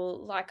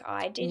school like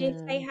I did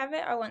if they Yeah. have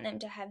it. I want them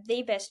to have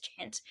the best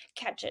chance,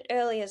 catch it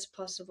early as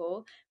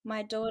possible.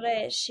 My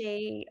daughter,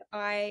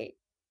 I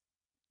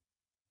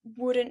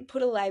wouldn't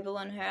put a label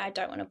on her. I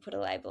don't want to put a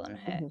label on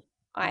her. Mhm, mhm,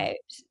 I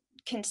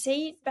can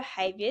see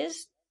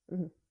behaviors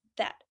mhm,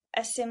 that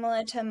are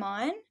similar to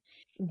mine,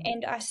 mhm,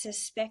 and I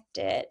suspect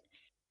it.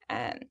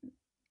 Um,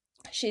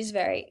 she's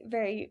very,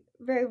 very,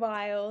 very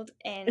wild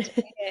and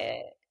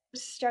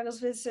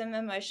struggles with some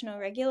emotional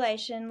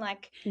regulation.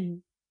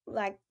 mhm,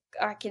 Like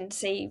I can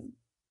see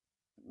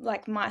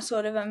like my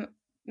sort of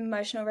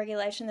emotional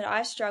regulation that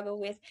I struggle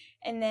with,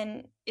 and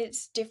then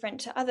it's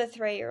different to other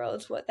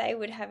 3-year-olds what they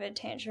would have a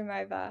tantrum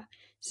over.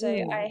 So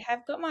mm. I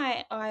have got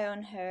my eye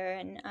on her,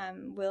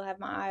 and will have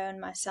my eye on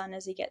my son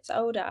as he gets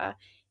older,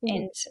 Mhm.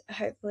 and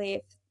hopefully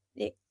if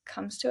it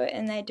comes to it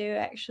and they do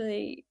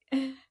actually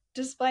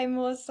display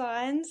more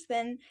signs,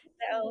 then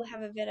they'll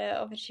have a better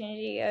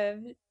opportunity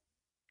of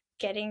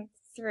getting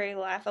through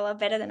life a lot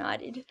better than I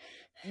did.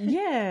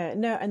 Yeah,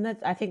 no, and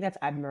I think that's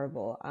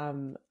admirable.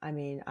 I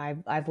mean,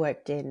 I've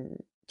worked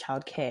in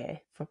childcare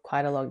for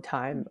quite a long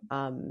time.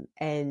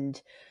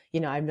 And,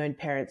 I've known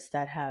parents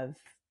that have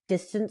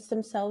distanced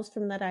themselves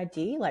from that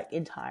idea, like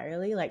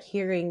entirely, like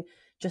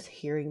just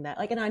hearing that,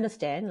 like, and I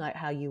understand like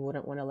how you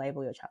wouldn't want to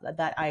label your child.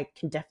 That I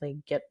can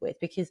definitely get with,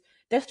 because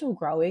they're still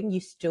growing. You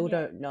still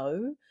don't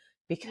know,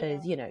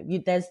 because,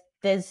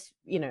 there's,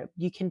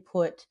 you can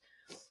put,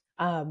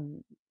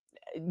 um,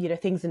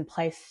 things in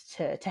place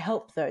to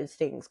help those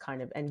things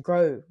kind of and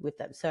grow with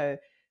them. So,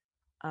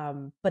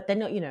 but they're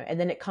not, and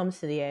then it comes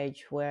to the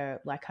age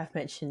where, like I've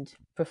mentioned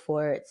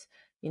before, it's,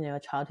 a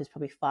child who's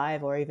probably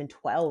 5 or even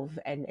 12,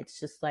 and it's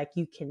just like,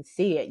 you can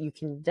see it. You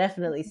can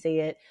definitely see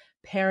it.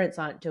 Parents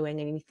aren't doing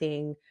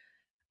anything.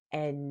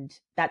 And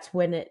that's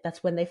when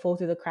they fall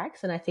through the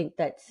cracks. And I think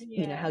that's,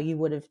 how you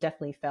would have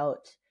definitely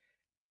felt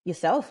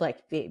yourself,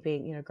 like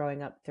being,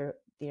 growing up through,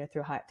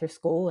 through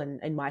school,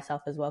 and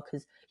myself as well.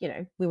 Cause,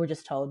 we were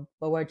just told,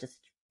 well, we're just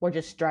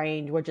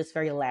strange. We're just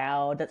very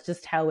loud. That's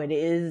just how it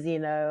is,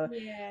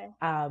 Yeah.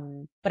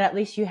 But at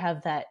least you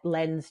have that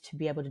lens to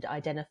be able to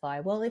identify,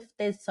 well, if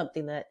there's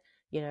something that,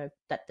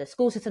 that the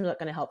school system's not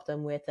going to help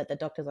them with, that the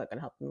doctor's not going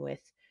to help them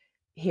with,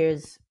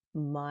 here's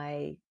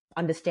my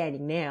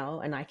understanding now,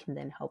 and I can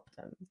then help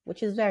them,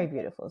 which is very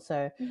beautiful.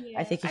 So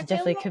I think you should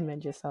definitely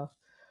commend yourself.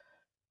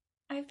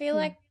 I feel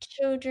like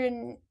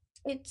children,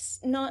 it's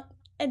not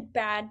a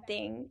bad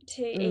thing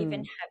to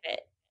even have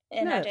it.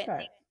 And No, I that's don't right.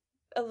 think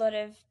a lot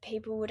of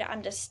people would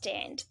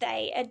understand.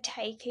 They are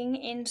taking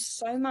in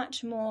so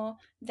much more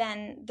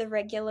than the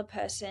regular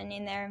person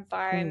in their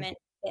environment.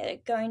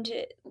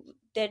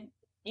 They're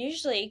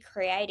usually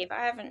creative.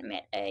 I haven't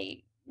met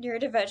a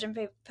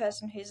neurodivergent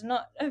person who's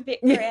not a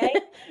bit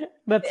creative.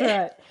 That's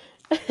right.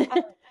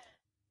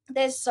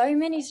 There's so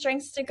many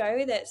strengths to go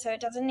with it, so it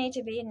doesn't need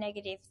to be a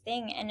negative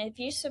thing. And if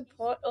you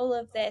support all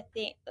of their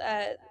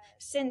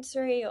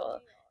sensory,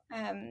 or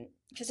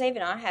because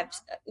even I have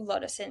a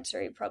lot of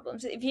sensory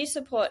problems, if you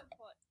support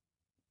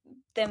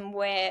them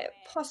where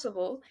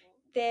possible,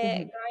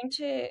 they're going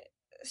to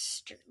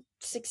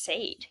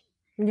succeed.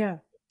 Yeah,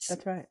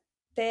 that's right.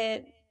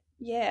 They're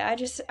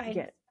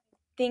I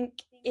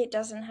think it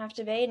doesn't have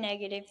to be a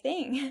negative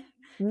thing.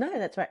 No,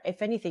 that's right.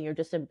 If anything, you're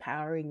just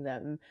empowering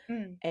them.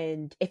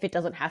 And if it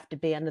doesn't have to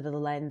be under the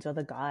lens or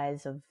the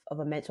guise of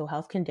a mental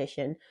health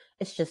condition,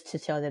 it's just to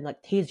tell them, like,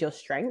 here's your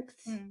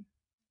strengths.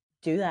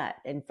 Do that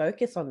and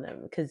focus on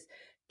them, because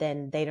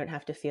then they don't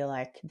have to feel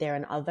like they're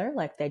an other.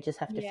 Like, they just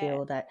have to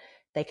feel that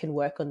they can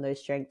work on those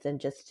strengths and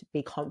just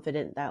be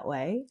confident that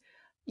way.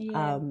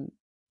 No,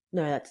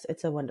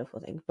 it's a wonderful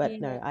thing. But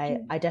no,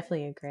 I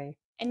definitely agree.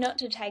 And not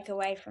to take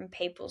away from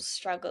people's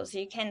struggles,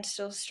 you can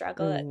still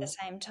struggle at the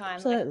same time.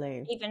 Absolutely.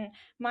 Like, even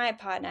my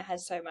partner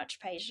has so much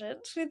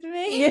patience with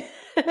me. Yeah.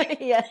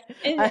 Yeah.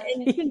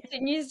 and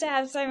continues to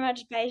have so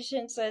much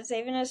patience. So it's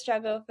even a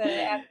struggle for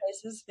our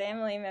closest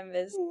family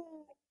members,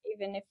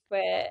 even if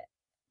we're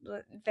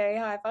very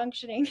high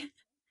functioning.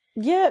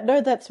 Yeah,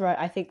 no, that's right.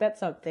 I think that's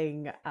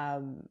something I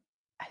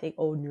think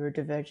all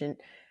neurodivergent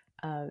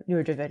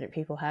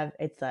people have.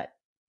 It's that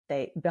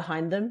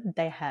behind them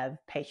they have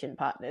patient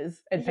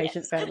partners and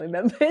patient family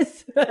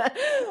members.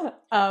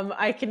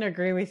 I can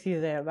agree with you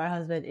there. My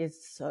husband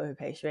is so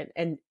patient,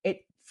 and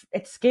it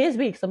scares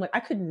me, because I'm like, I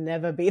could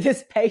never be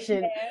this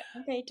patient.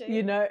 Yeah, me too.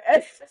 I'm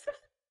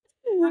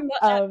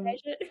not that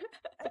patient.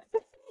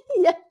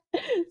 Yeah.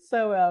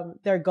 So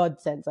they're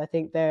godsends. I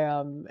think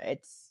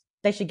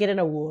they should get an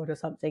award or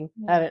something.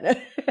 I don't know.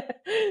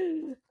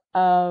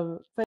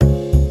 But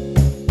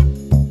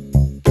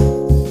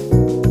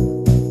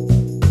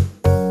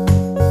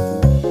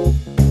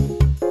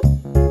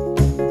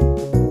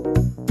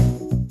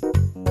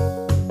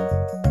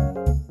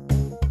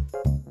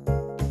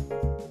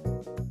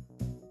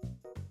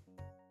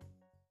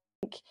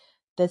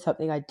there's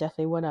something I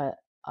definitely want to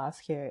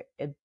ask here,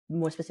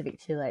 more specific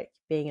to like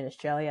being in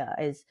Australia,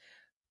 is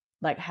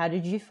like, how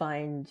did you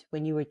find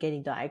when you were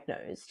getting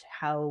diagnosed?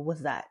 How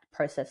was that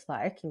process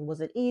like? And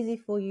was it easy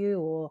for you,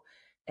 or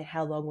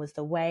how long was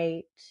the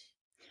wait?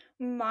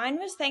 Mine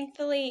was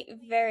thankfully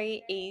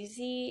very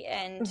easy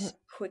and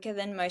quicker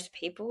than most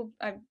people,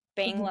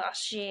 being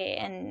last year.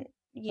 And,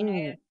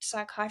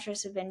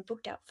 psychiatrists have been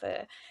booked up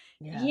for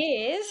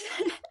years.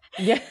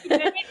 Yeah.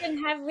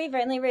 We've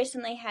only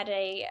recently had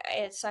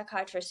a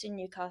psychiatrist in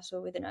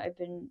Newcastle with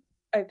an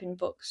open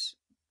books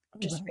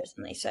just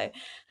recently. So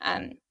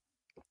I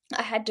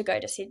had to go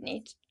to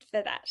Sydney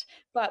for that.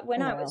 But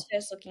when I was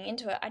first looking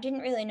into it, I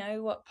didn't really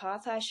know what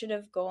path I should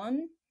have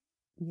gone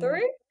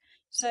through.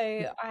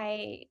 So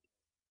I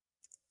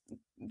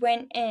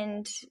went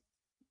and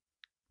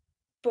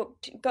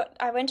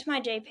I went to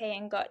my GP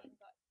and got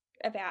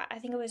about, I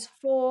think it was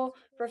 4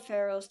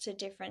 referrals to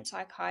different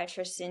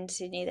psychiatrists in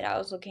Sydney that I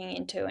was looking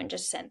into, and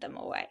just sent them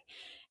away.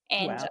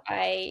 And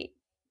I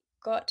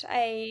got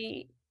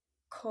a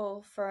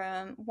call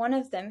from one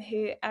of them,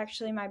 who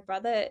actually my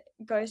brother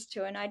goes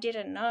to, and I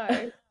didn't know,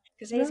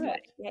 because he's got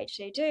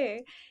ADHD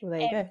too. Well,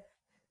 there you go.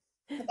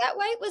 That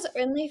wait was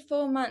only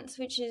 4 months,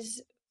 which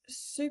is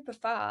super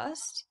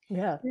fast.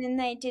 Yeah. And then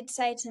they did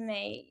say to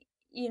me,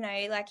 you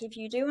know, like if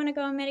you do want to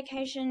go on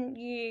medication,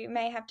 you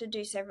may have to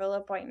do several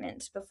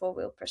appointments before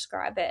we'll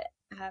prescribe it.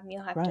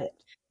 You'll have to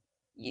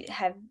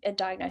have a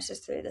diagnosis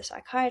through the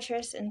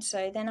psychiatrist. And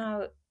so then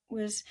I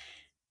was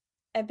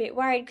a bit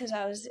worried because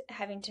I was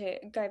having to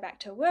go back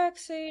to work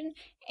soon,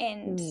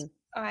 and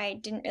I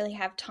didn't really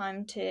have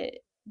time to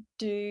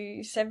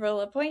do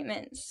several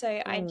appointments.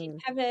 So I did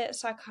have a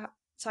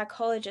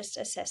psychologist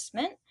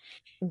assessment,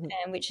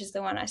 which is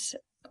the one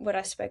what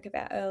I spoke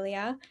about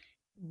earlier,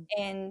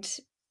 and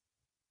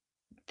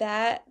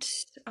that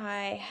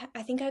I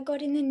think I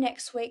got in the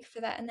next week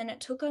for that, and then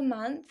it took a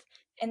month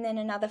and then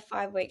another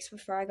 5 weeks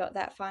before I got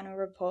that final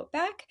report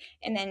back,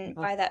 and then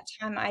by that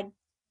time I'd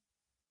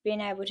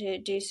been able to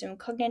do some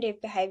cognitive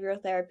behavioral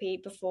therapy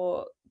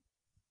before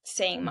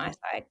seeing my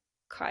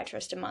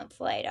psychiatrist a month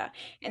later.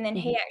 And then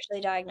he actually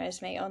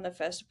diagnosed me on the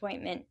first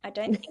appointment. I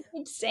don't think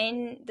he'd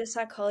seen the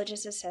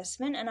psychologist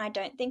assessment, and I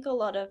don't think a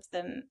lot of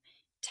them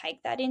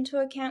take that into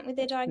account with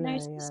their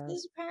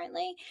diagnoses,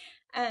 apparently.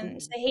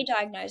 So he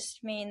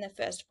diagnosed me in the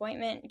first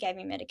appointment, gave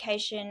me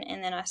medication,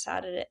 and then I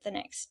started it the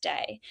next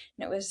day.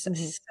 And it was so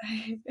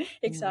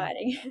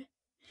exciting.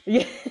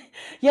 Yeah.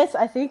 Yes,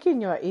 I think in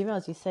your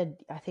emails you said,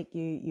 I think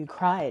you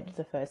cried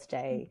the first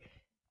day.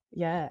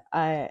 Yeah,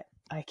 I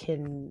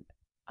can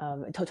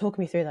talk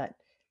me through that.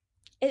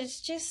 It's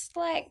just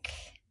like,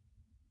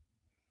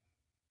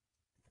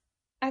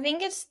 I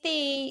think it's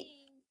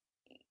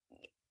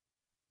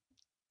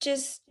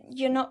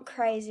you're not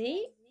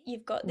crazy.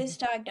 You've got this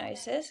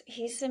diagnosis.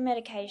 Here's some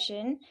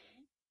medication.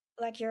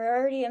 Like, you're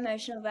already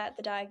emotional about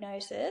the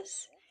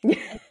diagnosis. And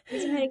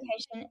here's a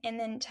medication, and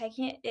then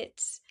taking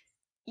it,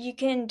 you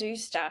can do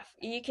stuff.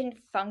 You can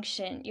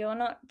function. You're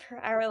not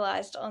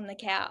paralyzed on the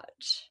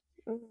couch.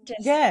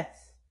 Just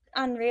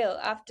unreal.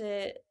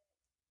 After,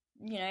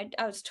 you know,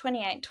 I was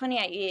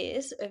 28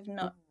 years of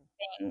not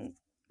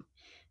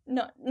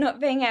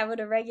being able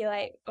to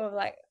regulate or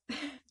like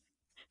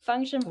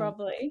function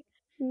properly.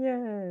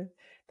 Yeah,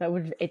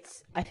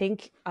 I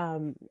think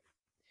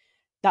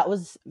that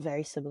was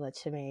very similar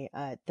to me.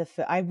 I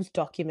was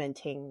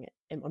documenting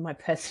on my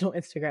personal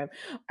Instagram.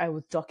 I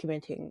was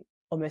documenting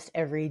almost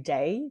every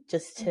day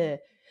just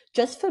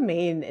for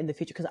me in the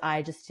future, because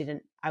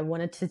I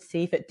wanted to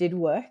see if it did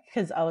work,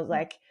 because I was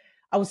like,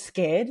 I was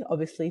scared,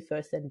 obviously,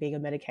 first then being a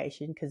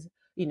medication, because,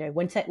 you know,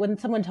 when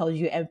someone tells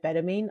you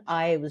amphetamine,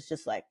 I was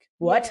just like,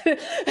 what?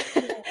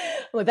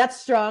 Well,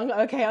 that's strong.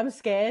 Okay, I'm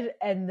scared.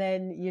 And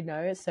then, you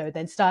know, so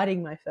then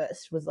starting my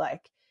first was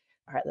like,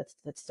 all right,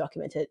 let's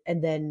document it.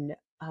 And then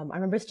I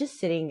remember just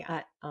sitting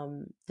at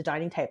the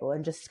dining table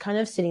and just kind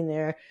of sitting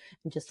there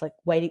and just like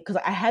waiting, because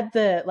I had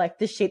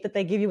the sheet that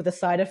they give you with the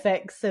side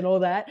effects and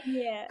all that.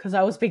 Yeah. Because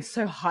I was being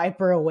so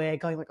hyper aware,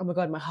 going like, oh my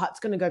God, my heart's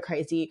gonna go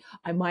crazy.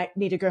 I might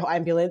need to go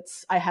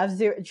ambulance. I have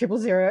 000,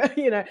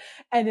 you know.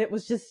 And it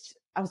was just,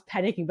 I was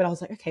panicking, but I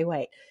was like, okay,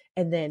 wait.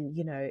 And then,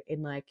 you know,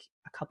 in like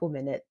a couple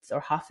minutes or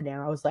half an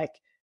hour, I was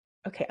like,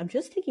 okay, I'm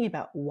just thinking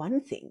about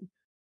one thing.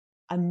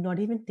 I'm not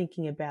even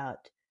thinking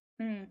about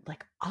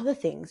like other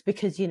things,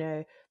 because, you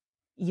know,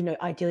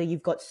 ideally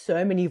you've got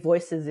so many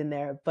voices in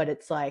there, but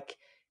it's like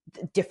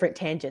different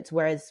tangents.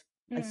 Whereas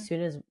as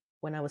soon as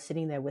when I was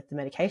sitting there with the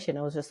medication,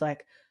 I was just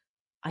like,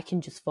 I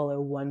can just follow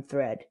one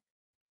thread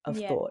of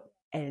thought,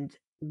 and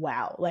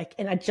wow, like,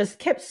 and I just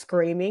kept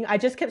screaming.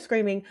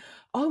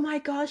 Oh my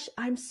gosh,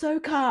 I'm so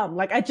calm.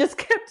 Like, I just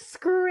kept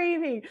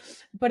screaming,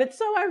 but it's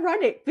so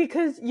ironic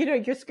because, you know,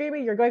 you're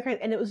screaming, you're going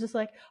crazy. And it was just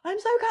like, I'm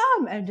so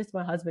calm. And just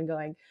my husband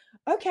going,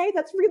 okay,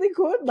 that's really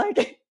good.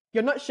 Like,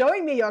 you're not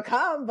showing me you're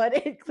calm, but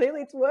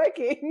clearly it's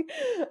working.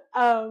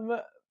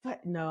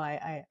 But no,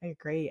 I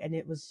agree. And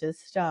it was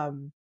just,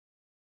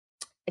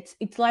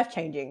 it's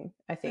life-changing,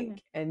 I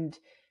think. And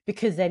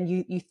because then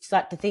you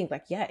start to think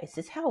like, yeah, is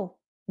this how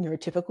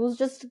neurotypicals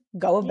just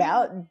go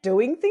about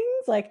doing things?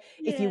 Like,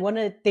 if you want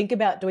to think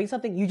about doing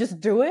something, you just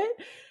do it.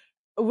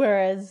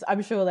 Whereas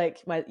I'm sure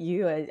like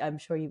I'm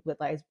sure you would,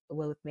 like,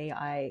 well, with me,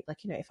 I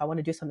like, you know, if I want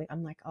to do something,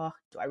 I'm like, oh,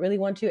 do I really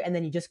want to? And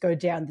then you just go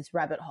down this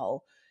rabbit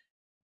hole.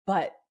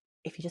 But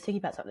if you're just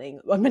thinking about something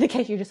on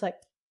medication, you're just like,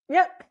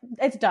 yep,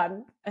 it's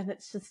done. And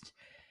it's just,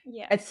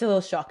 it's still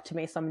a shock to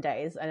me some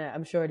days, and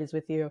I'm sure it is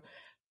with you.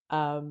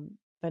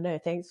 But no,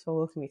 thanks for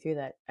walking me through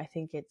that. I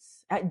think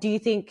it's, do you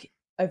think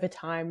over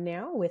time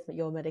now with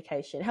your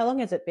medication, how long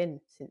has it been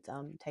since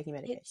taking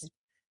medication? It's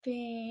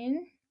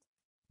been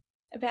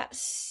about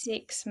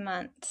 6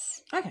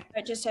 months. Okay.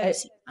 Just over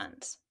 6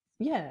 months.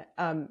 Yeah.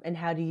 And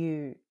how do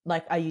you,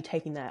 like, are you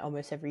taking that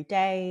almost every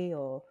day,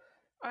 or?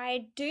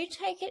 I do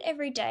take it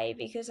every day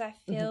because I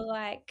feel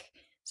like,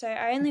 so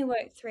I only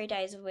work 3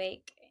 days a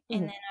week,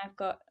 and then I've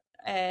got,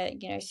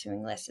 you know,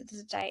 swimming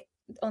lessons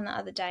on the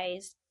other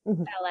days,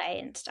 ballet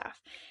and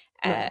stuff.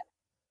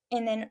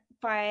 And then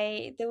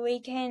by the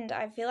weekend,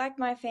 I feel like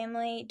my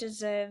family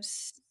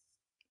deserves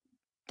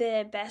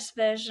the best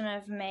version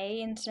of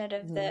me instead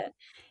of the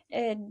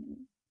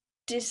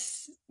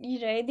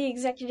the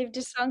executive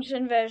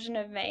dysfunction version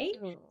of me.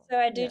 So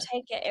I do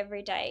take it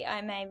every day.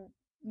 I may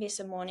miss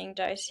a morning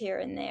dose here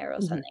and there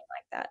or something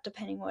like that,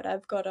 depending what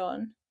I've got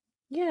on.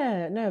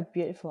 Yeah, no,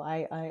 beautiful.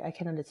 I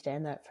can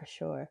understand that for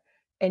sure.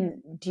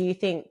 And do you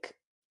think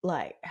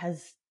like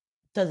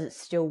does it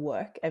still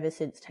work ever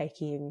since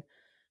taking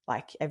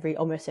like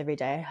almost every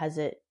day?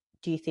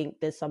 Do you think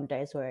there's some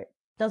days where it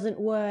doesn't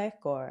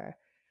work, or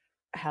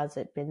how's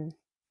it been?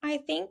 I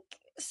think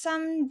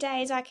some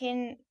days I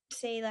can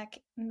see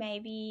like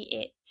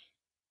maybe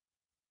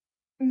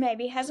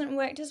hasn't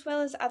worked as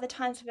well as other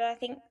times, but I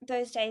think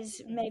those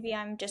days maybe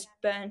I'm just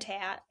burnt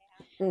out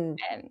Mm.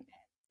 and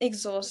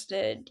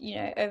exhausted,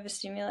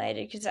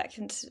 overstimulated, because that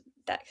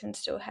can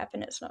still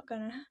happen. It's not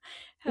going to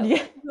help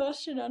Yeah. with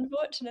exhaustion,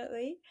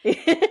 unfortunately.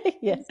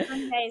 Yeah. And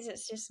some days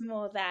it's just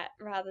more that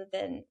rather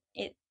than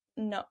it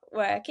not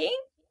working.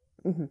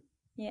 Hmm.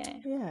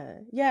 Yeah.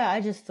 Yeah,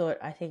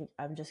 I think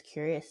I'm just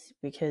curious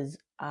because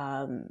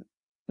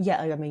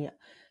yeah, like, I mean,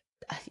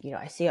 I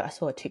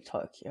saw a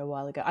TikTok a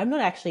while ago. I'm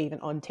not actually even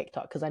on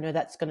TikTok because I know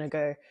that's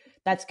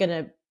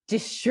gonna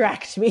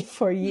distract me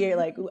for a year,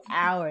 like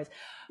hours.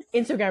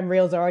 Instagram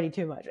Reels are already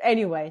too much.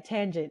 Anyway,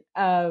 tangent.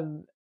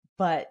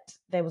 But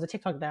there was a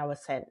TikTok that I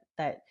was sent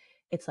that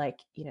it's like,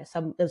 there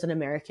was an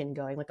American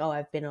going like, oh,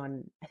 I've been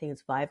on, I think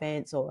it's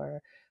Vyvanse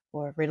or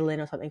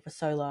Ritalin or something for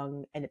so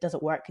long and it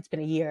doesn't work. It's been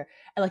a year.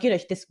 And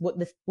like, this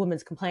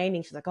woman's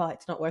complaining. She's like, oh,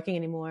 it's not working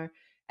anymore.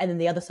 And then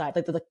the other side,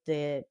 like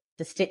the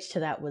stitch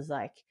to that was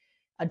like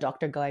a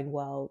doctor going,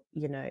 well,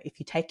 if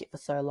you take it for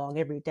so long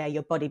every day,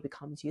 your body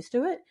becomes used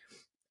to it.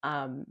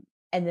 Um,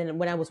 and then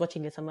when I was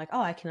watching this, I'm like,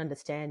 oh, I can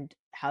understand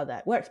how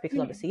that works because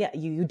Yeah. obviously, yeah,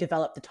 you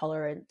develop the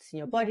tolerance in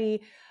your Yeah.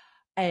 body.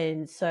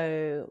 And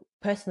so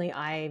personally,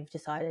 I've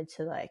decided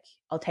to like,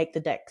 I'll take the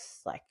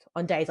decks like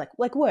on days like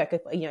work,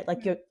 if,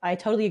 like I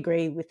totally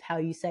agree with how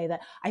you say that.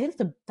 I think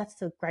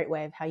that's a great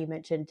way of how you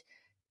mentioned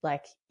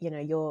like,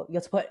 your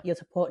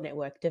support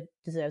network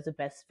deserves the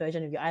best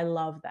version of you. I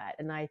love that.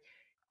 And I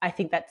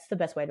think that's the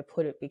best way to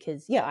put it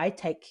because yeah, I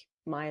take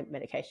my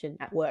medication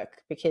at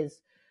work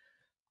because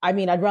I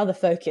mean, I'd rather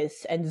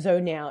focus and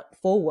zone out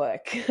for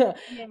work,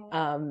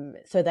 Yeah.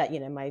 so that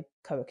my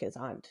coworkers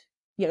aren't.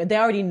 They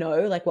already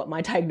know like what my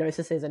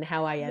diagnosis is and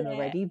how I am Yeah.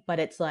 already. But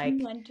it's like,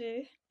 Mine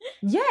too.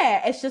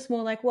 yeah, it's just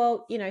more like,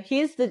 well,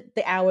 here's the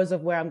hours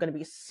of where I'm going to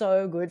be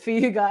so good for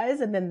you guys,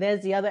 and then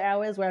there's the other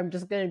hours where I'm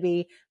just going to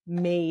be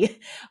me, Yeah.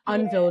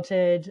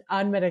 unfiltered,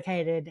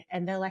 unmedicated,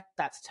 and they're like,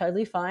 that's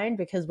totally fine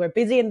because we're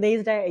busy in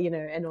these days,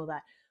 and all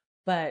that.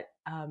 But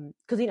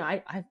because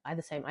I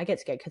the same. I get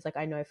scared because like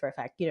I know for a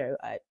fact,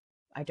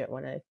 I don't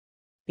want to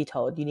be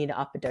told you need to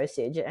up a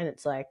dosage, and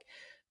it's like,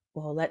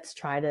 well, let's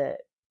try to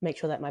make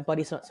sure that my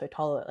body's not so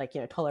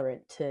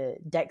tolerant to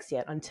Dex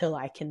yet until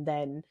I can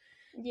then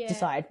Yeah.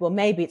 decide, well,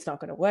 maybe it's not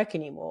going to work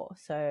anymore.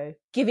 So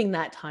giving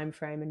that time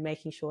frame and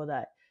making sure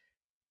that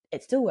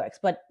it still works,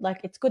 but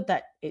like it's good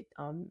that it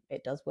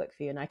does work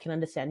for you, and I can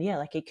understand. Yeah,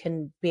 like it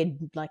can be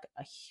like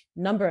a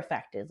number of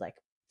factors, like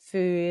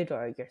food,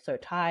 or you're so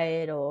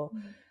tired, or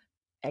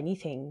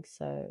anything.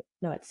 So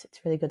no, it's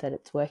really good that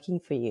it's working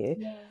for you.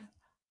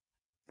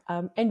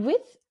 Yeah. And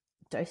with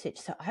dosage,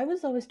 so I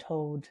was always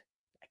told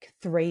like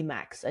 3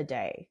 max a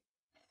day.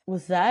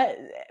 Was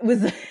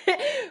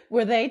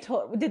were they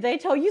told? Did they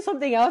tell you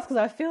something else? Because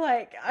I feel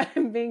like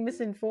I'm being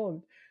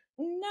misinformed.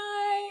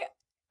 No,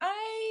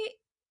 I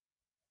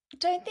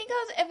don't think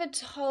I was ever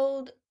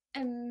told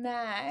a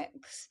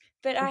max,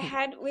 but I Mhm.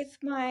 had with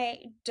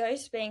my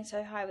dose being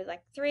so high with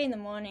like 3 in the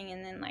morning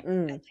and then like I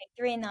Mm. take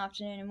 3 in the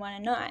afternoon and 1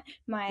 at night.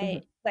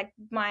 Mhm.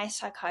 My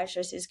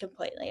psychiatrist is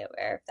completely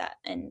aware of that,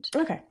 and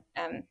Okay.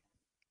 um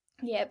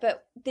yeah.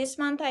 But this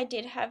month I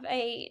did have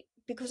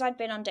because I'd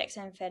been on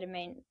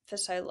dexamphetamine for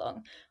so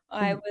long,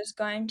 I Mhm. was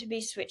going to be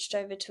switched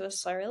over to a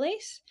slow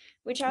release,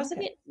 which I was a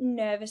Okay. bit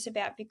nervous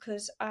about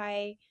because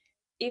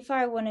if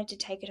I wanted to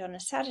take it on a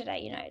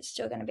Saturday, it's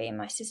still going to be in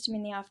my system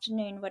in the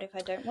afternoon. What if I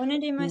don't want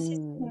it in my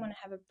system and Mm. want to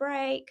have a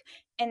break?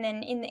 And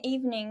then in the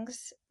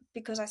evenings,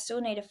 because I still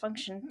need to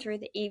function through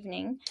the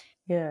evening,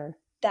 Yeah.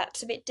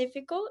 that's a bit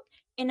difficult.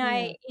 And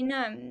Yeah.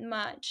 in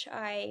March,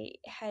 I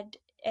had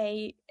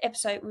a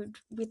episode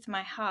with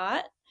my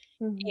heart,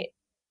 Mhm. it,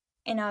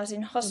 and I was in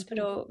Oh dear.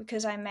 hospital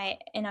because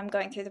and I'm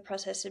going through the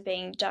process of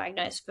being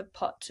diagnosed for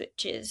POTS,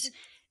 which is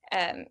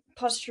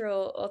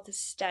postural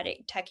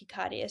orthostatic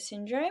tachycardia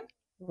syndrome.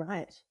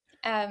 Right.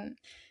 Um,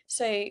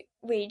 so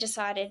we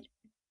decided,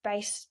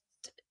 based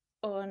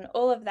on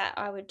all of that,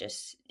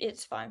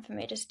 it's fine for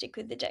me to stick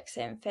with the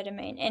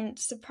dexamphetamine. And Mhm.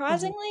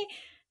 surprisingly,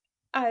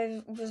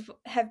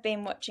 have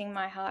been watching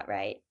my heart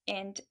rate,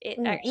 and it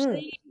Mm.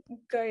 actually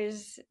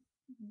goes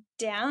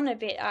down a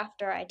bit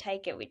after I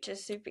take it, which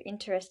is super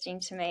interesting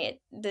to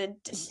me. The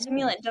Yeah.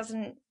 stimulant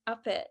doesn't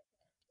up it.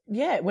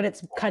 Yeah. When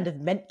it's kind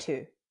of meant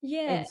to,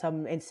 Yeah, in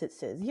some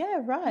instances. Yeah.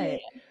 yeah,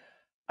 Right.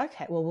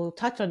 Okay, well, we'll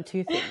touch on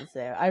two things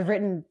there. I've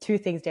written two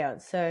things down.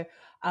 So,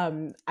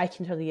 I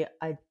can tell you,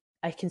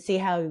 I can see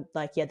how,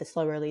 like, yeah, the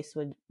slow release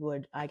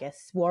would I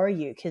guess worry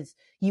you because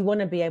you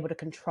want to be able to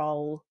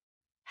control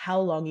how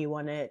long you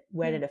want it,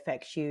 when mm, it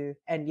affects you,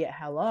 and yet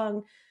how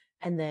long,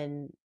 and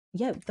then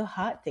yeah, the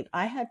heart thing.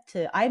 I had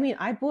to. I mean,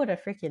 I bought a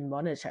freaking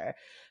monitor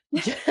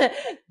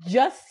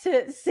just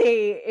to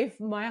see if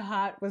my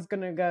heart was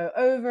going to go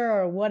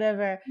over or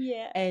whatever.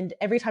 Yeah. And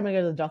every time I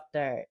go to the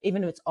doctor,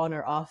 even if it's on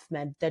or off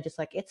med, they're just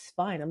like, it's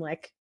fine. I'm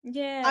like,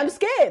 Yeah. I'm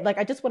scared. Like,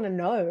 I just want to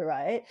know,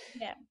 right?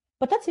 Yeah.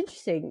 But that's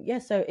interesting. Yeah,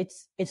 so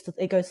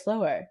it goes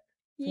slower.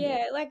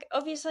 Yeah, like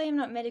obviously I'm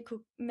not medically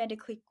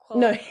No,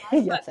 qualified,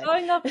 yeah, but same.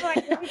 going off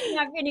like everything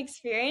I've been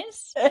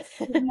experienced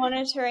with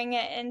monitoring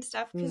it and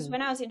stuff, because Mm,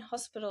 when I was in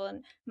hospital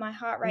and my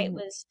heart rate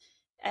was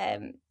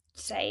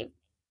say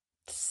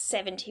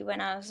 70 when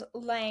I was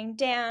laying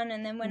down,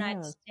 and then when I'd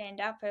yeah.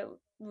 stand up it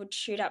would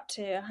shoot up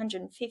to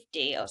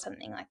 150 or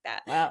something like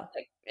that. Wow.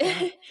 Like Wow.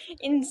 My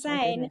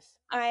insane. goodness.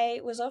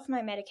 I was off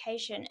my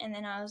medication and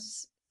then I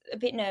was a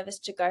bit nervous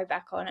to go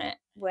back on it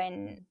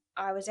when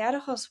I was out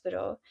of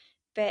hospital,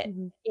 but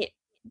Mm-hmm. it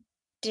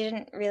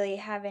didn't really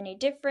have any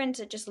difference.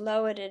 It just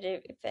lowered it,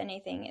 if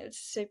anything. It was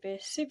super,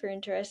 super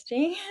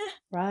interesting.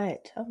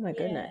 Right. Oh my Yeah.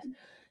 goodness.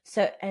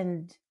 So,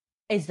 and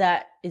is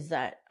that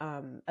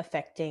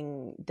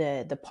affecting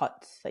the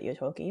POTS that you're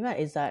talking about?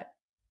 Is that,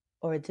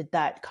 or did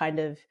that kind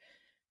of,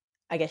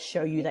 I guess,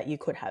 show you that you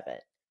could have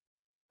it?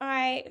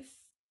 I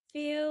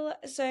feel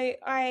so.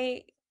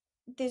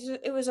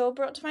 It was all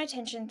brought to my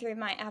attention through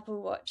my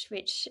Apple Watch,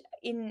 which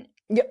in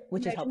Yep,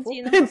 which is emergency helpful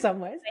in the in hospital, some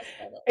ways.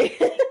 they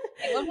said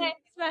they want to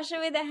smash it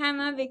with a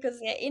hammer because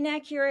they're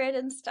inaccurate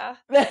and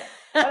stuff.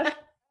 I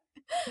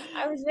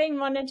was being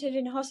monitored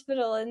in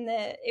hospital, and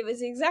it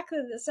was exactly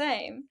the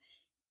same.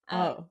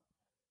 Oh.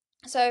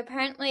 So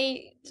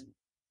apparently,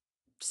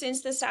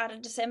 since the start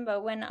of December,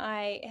 when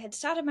I had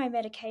started my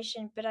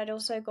medication, but I'd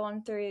also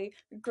gone through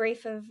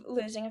grief of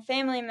losing a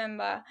family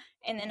member,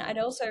 and then I'd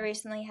also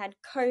recently had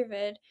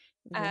COVID.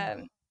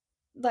 Wow.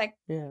 Like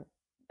Yeah.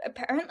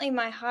 apparently,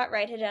 my heart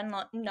rate had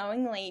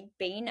unknowingly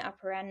been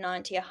up around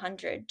 90,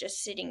 100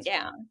 just sitting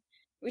down,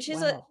 which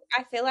is Wow.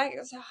 I feel like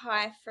it's a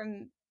high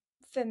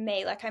for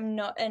me. Like I'm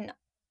not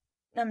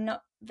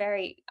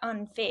very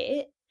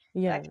unfit.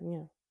 Yeah. Like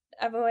Yeah.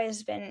 I've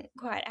always been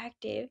quite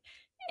active,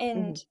 Mm-hmm.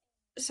 and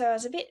so I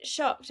was a bit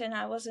shocked, and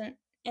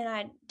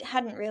I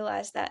hadn't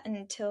realized that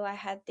until I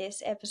had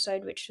this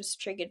episode, which was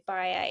triggered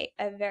by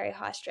a very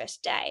high stress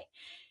day.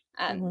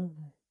 Wow.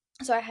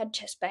 So I had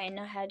chest pain,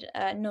 I had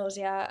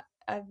nausea.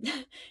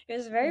 It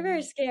was very,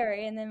 very Mhm.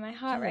 scary, and then my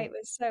heart Yeah. rate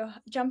was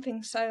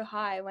jumping so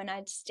high when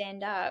I'd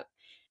stand up,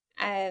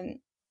 um,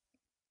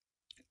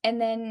 and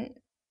then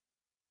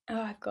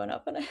I've gone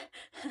up on it.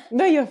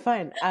 No, you're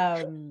fine.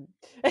 I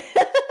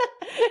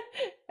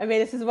mean,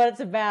 this is what it's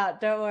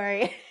about. Don't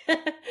worry.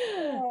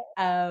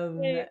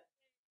 um, Yeah.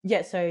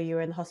 yeah. So you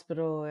were in the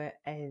hospital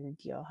and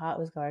your heart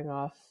was going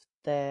off.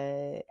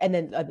 And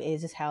then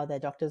is this how the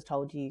doctors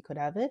told you could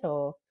have it,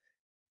 or?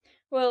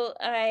 Well,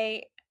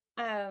 I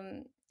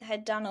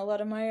had done a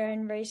lot of my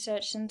own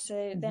research, and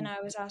so then Mhm.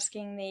 I was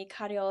asking the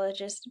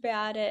cardiologist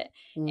about it,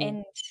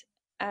 Mm.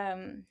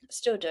 and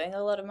still doing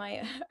a lot of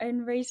my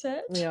own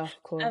research. Yeah,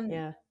 of course. Um,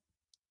 Yeah.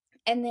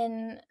 and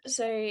then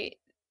so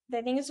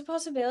they think it's a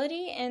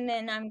possibility, and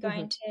then I'm Hmm.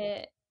 going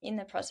to in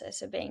the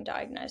process of being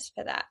diagnosed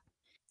for that.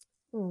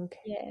 Oh, okay.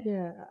 Yeah.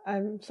 Yeah.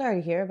 I'm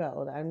sorry to hear about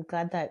all that. I'm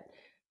glad that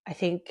I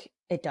think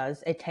it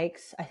does. It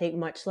takes, I think,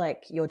 much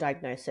like your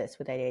diagnosis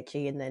with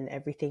ADHD and then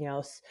everything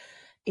else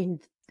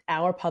in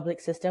our public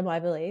system, I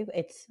believe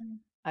Mm.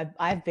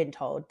 I've been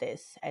told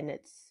this, and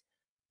it's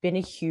been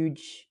a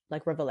huge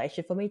like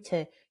revelation for me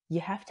to you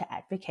have to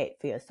advocate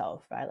for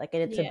yourself, right? Like,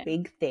 and it's a Yeah.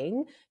 big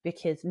thing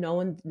because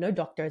no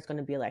doctor is going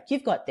to be like,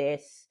 you've got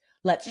this,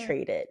 let's Mm.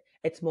 treat it.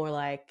 It's more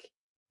like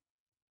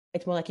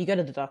you go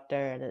to the doctor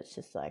and it's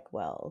just like,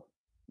 well,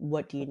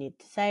 what do you need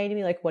to say to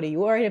me? Like, what are you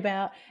worried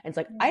about? And it's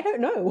like, I Mm.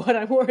 don't know what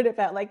I'm worried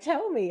about. Like,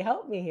 tell me,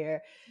 help me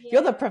here.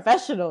 You're the Yeah.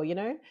 professional, you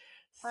know?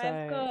 I've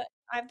So, got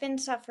I've been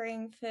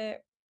suffering for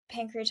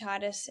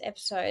pancreatitis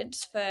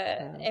episodes for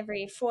wow.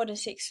 every 4 to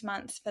 6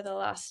 months for the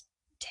last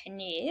 10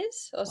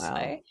 years or Wow.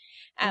 so,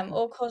 Hmm.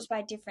 all caused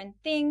by different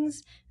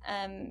things.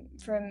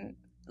 From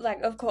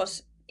like, of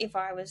course, if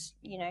I was,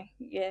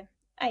 you're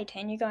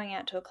 18, you're going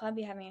out to a club,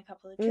 you're having a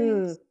couple of Mm,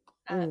 drinks,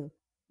 uh, mm.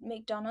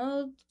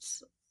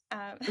 McDonald's,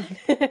 um,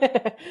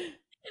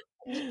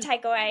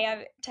 takeaway.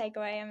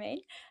 I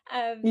mean,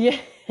 Yeah.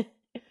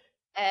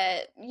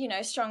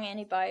 strong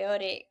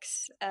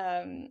antibiotics.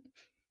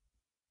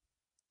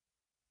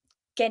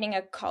 Getting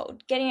a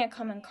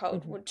common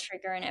cold Mhm. would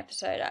trigger an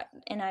episode,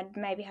 and I'd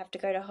maybe have to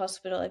go to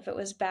hospital if it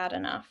was bad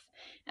enough,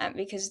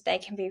 because they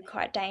can be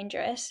quite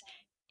dangerous.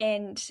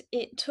 And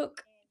it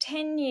took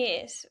 10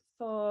 years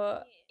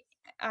for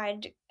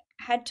I'd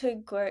had to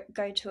go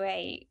to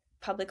a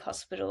public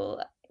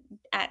hospital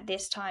at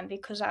this time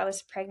because I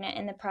was pregnant,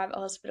 and the private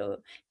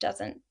hospital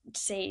doesn't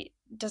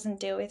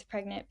deal with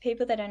pregnant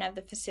people. They don't have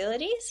the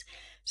facilities.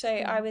 So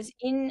I Mhm. was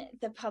in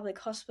the public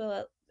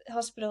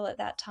hospital at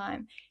that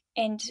time,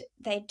 and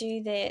they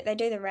do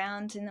the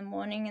rounds in the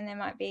morning, and there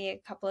might be a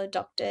couple of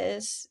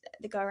doctors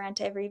that go around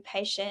to every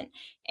patient,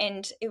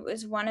 and it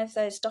was one of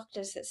those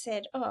doctors that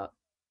said, "Oh,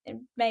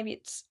 maybe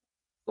it's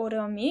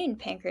autoimmune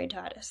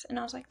pancreatitis," and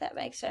I was like, that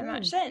makes so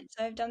much Mm. sense.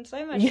 I've done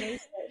so much Yeah.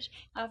 research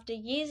after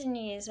years and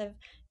years of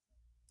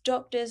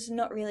doctors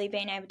not really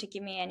being able to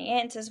give me any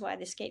answers why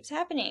this keeps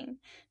happening.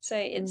 So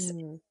it's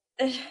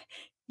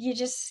you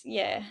just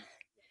yeah.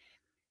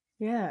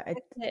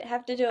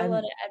 have to do a I'm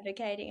lot of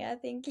advocating, I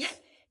think.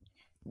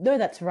 No,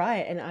 that's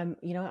right. And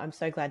I'm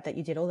so glad that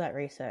you did all that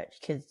research,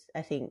 because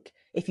I think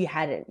if you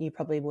hadn't, you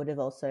probably would have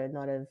also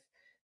not have,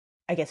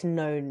 I guess,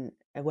 known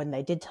when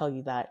they did tell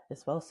you that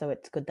as well. So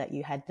it's good that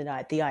you had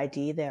the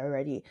idea there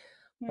already.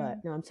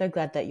 But no, I'm so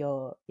glad that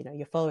you're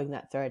following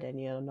that thread and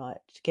you're not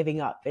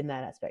giving up in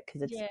that aspect,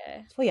 because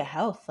it's for your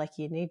health. Like,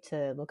 you need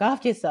to look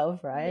after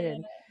yourself, right?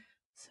 And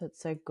so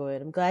it's so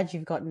good. I'm glad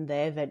you've gotten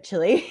there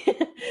eventually.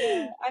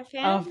 Yeah, I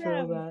found after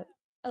all that.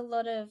 a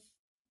lot of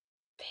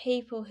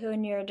people who are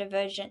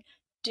neurodivergent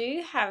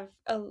do have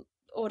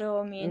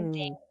autoimmune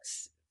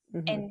things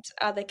and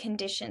other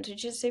conditions,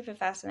 which is super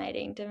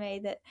fascinating to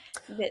me that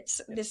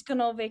this can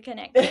all be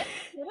connected.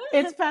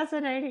 It's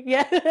fascinating.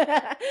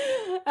 Yeah.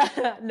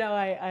 No,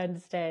 I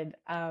understand.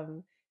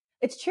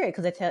 It's true,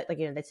 because they tell, like,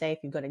 they say if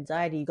you've got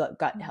anxiety, you've got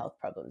gut health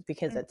problems,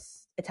 because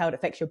it's how it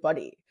affects your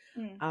body.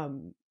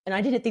 And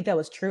I didn't think that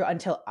was true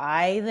until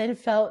I then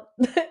felt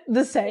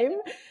the same.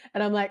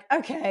 And I'm like,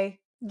 okay,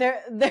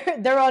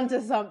 they're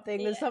onto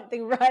something. There's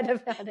something right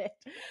about it.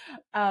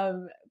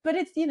 But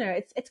it's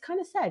it's kind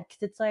of sad,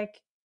 because it's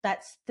like,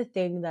 that's the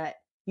thing that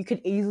you could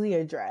easily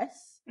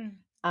address.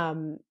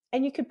 And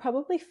you could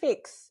probably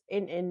fix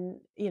I'm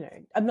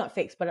not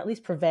fix, but at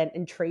least prevent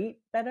and treat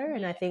better.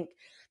 And I think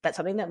that's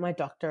something that my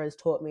doctor has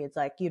taught me. It's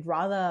like, you'd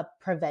rather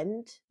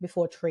prevent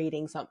before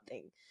treating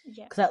something,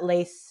 because at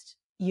least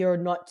you're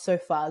not so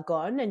far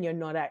gone and you're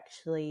not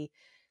actually,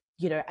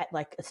 at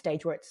like a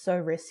stage where it's so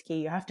risky,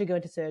 you have to go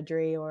into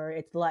surgery, or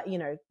it's like,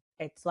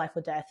 it's life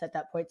or death at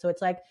that point. So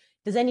it's like,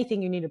 if there's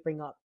anything you need to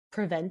bring up,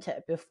 prevent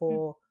it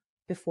before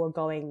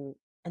going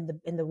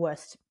in the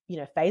worst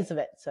phase of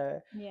it.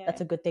 So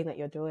that's a good thing that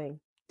you're doing,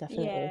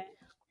 definitely.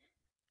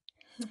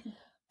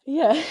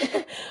 Yeah.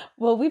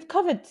 Well, we've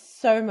covered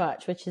so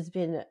much, which has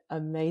been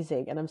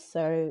amazing, and I'm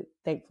so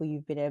thankful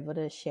you've been able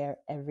to share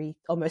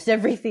almost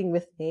everything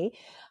with me.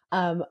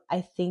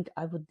 I think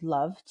I would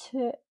love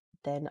to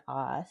then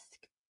ask,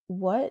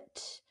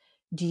 what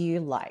do you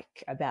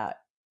like about,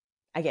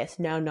 I guess,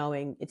 now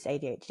knowing it's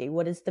ADHD?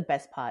 What is the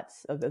best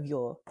parts of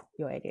your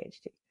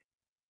ADHD?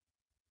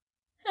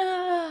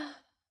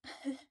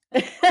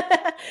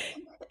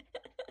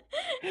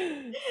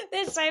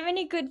 There's so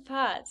many good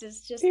parts.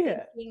 It's just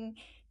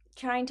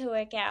trying to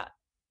work out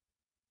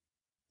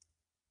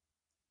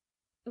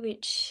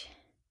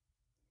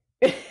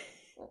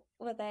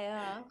what they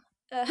are.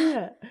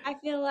 I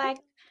feel like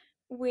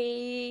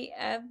we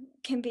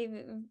can be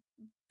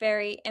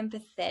very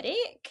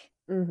empathetic,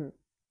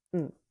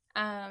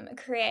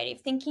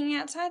 creative, thinking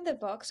outside the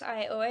box.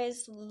 I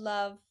always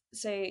love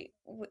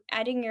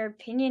adding your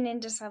opinion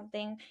into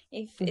something,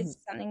 if it's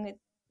something with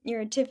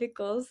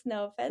neurotypicals,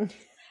 no offense.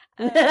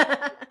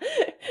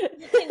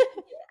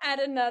 Add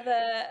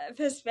another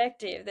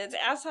perspective that's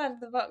outside of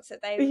the box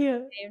that they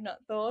have not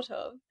thought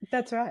of.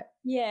 That's right.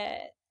 Yeah.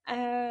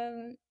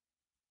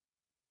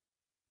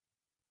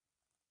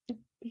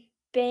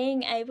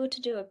 Being able to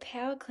do a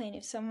power clean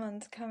if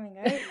someone's coming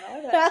over.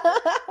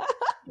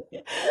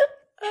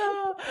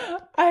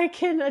 I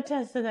can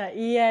attest to that.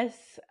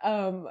 Yes.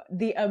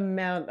 The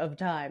amount of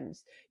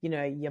times,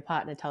 your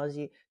partner tells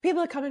you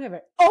people are coming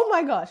over. Oh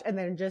my gosh. And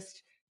then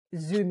just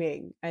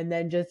zooming, and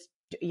then just,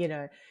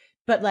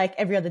 but like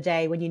every other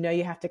day when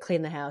you have to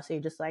clean the house, you're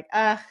just like,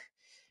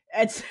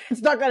 it's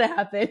not going to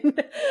happen.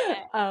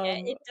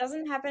 It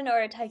doesn't happen,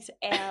 or it takes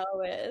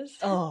hours.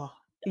 Oh,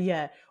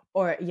 yeah.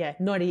 Or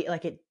not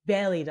like it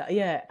barely does.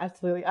 Yeah,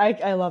 absolutely.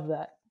 I love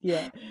that.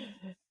 Yeah.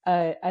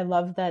 I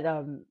love that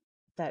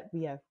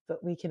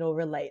but we can all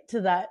relate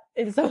to that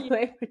in some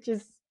way, which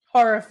is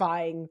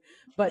horrifying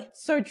but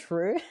so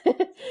true.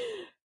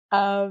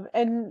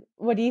 And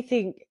what do you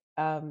think,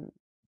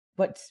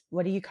 what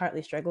do you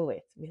currently struggle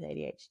with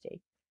ADHD?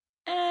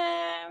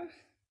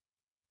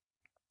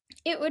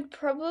 It would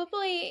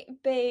probably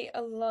be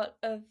a lot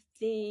of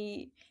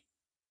the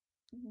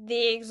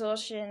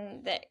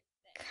exhaustion that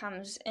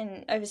comes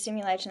in,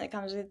 overstimulation that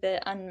comes with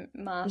the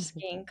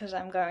unmasking, because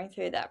I'm going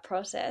through that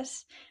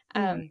process.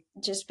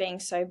 Just being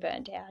so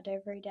burnt out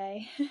every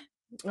day.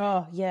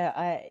 Oh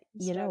yeah,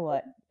 you know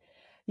what?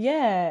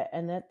 Yeah,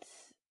 and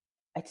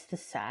it's the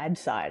sad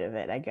side of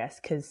it, I guess,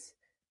 because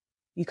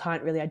you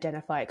can't really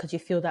identify it, because you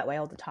feel that way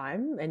all the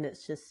time, and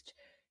it's just,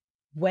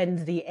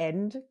 when's the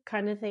end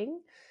kind of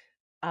thing.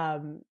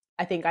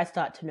 I think I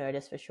start to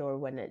notice for sure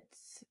when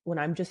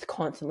I'm just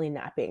constantly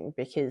napping,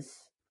 because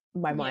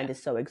my mind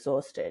is so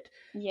exhausted.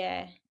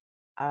 Yeah.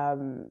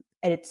 And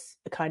it's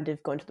kind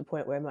of gone to the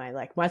point where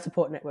my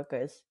support network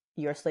goes,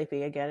 "You're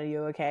sleeping again. Are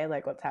you okay?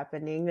 Like, what's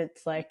happening?"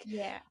 It's like,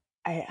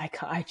 I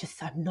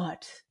can't, I'm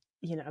not,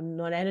 I'm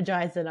not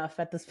energized enough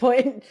at this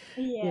point.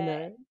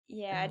 I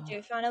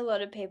do find a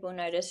lot of people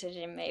notice it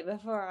in me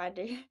before I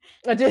do.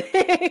 I do.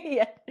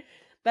 Yeah,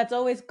 that's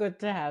always good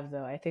to have,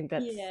 though. I think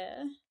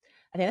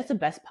that's the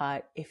best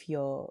part, if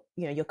you're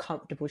you're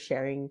comfortable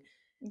sharing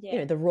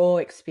the raw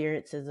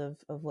experiences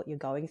of what you're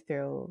going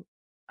through.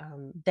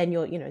 then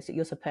your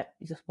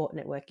support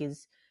network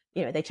is,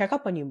 they check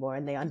up on you more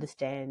and they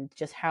understand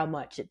just how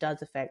much it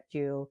does affect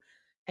you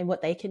and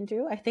what they can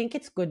do. I think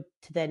it's good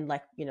to then,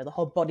 like, the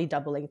whole body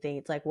doubling thing.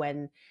 It's like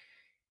when,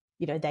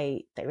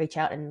 they reach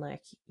out and,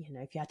 like, if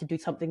you have to do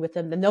something with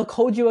them, then they'll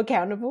hold you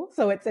accountable.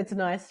 So it's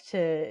nice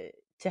to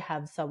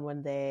have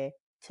someone there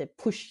to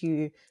push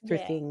you through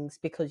Yeah. things,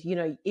 because,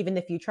 even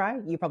if you try,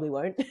 you probably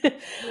won't.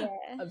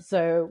 Yeah.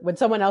 So when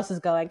someone else is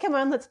going, come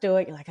on, let's do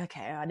it, you're like,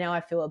 okay, now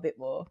I feel a bit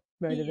more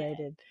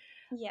motivated.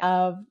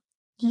 Yeah.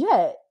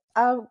 Yeah.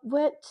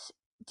 What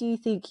do you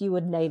think you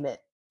would name it?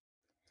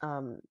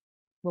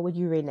 What would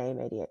you rename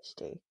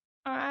ADHD?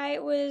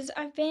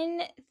 I've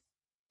been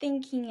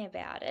thinking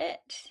about it,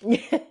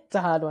 It's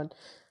a hard one.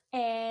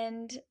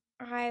 and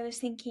I was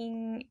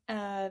thinking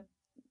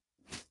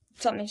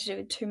something to do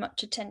with too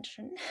much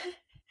attention.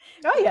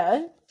 Oh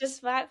yeah.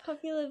 Despite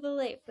popular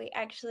belief, we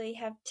actually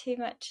have too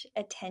much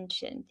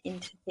attention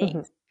into Mhm.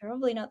 things.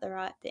 Probably not the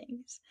right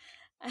things.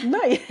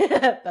 No,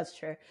 yeah, that's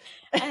true.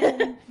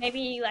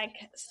 Maybe like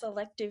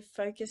selective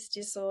focus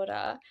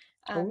disorder.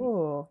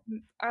 Oh.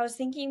 I was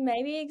thinking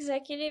maybe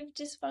executive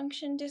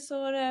dysfunction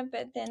disorder,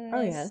 but then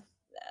Oh yeah. there's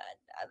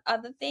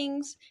other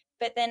things.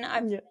 But then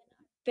I've Yeah.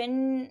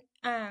 been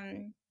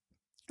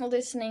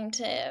listening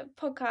to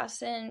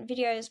podcasts and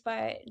videos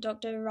by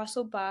Dr.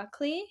 Russell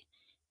Barkley.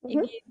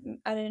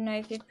 I don't know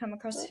if you've come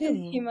across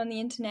him on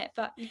the internet,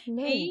 but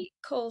No. he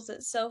calls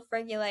it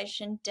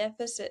self-regulation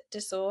deficit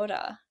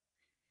disorder.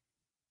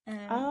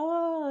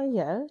 Oh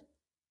yeah.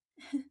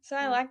 So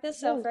I like the Yeah.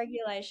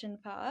 self-regulation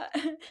part.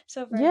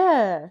 Self-regulation.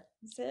 Yeah.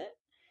 Is it?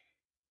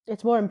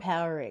 It's more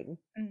empowering.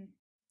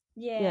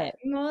 Yeah, Yeah.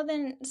 more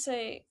than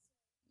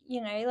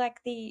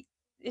like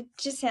it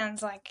just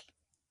sounds like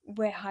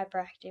we're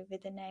hyperactive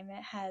with the name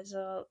it has,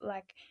 or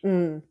like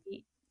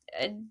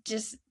it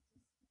just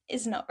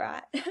is not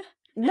right.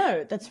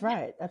 No, that's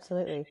right.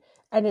 Absolutely.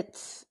 And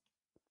it's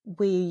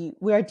we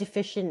are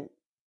deficient.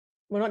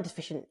 We're not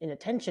deficient in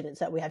attention. It's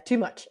that we have too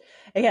much.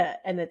 Yeah,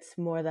 and it's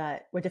more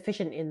that we're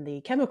deficient in the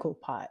chemical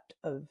part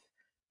of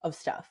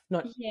stuff.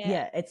 Not Yeah,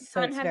 yeah. It's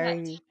so can't it's have that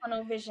very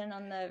tunnel vision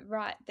on the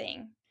right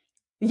thing.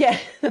 yeah.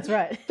 That's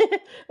right.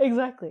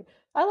 Exactly.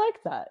 I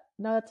like that.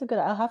 No, that's a good.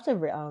 I'll have to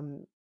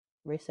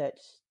research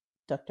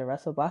Dr.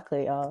 Russell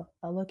Barkley. I'll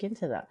look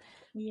into that.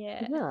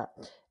 Yeah. Yeah.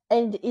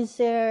 And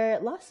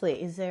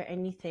lastly, is there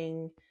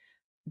anything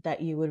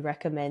that you would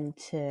recommend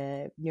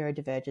to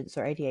neurodivergence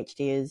or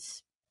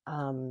ADHDers,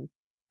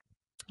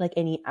 like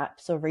any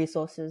apps or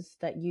resources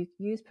that you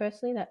use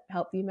personally that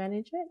help you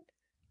manage it?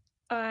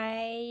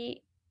 I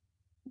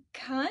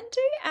can't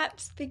do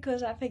apps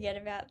because I forget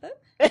about them.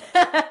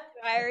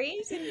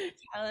 Diaries and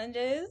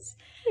calendars.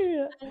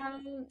 Yeah.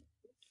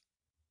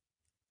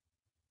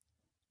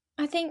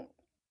 I think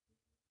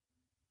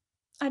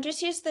I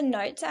just use the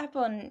Notes app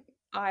on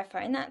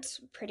iPhone. That's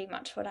pretty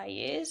much what I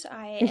use.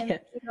 I am Yeah.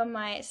 big on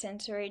my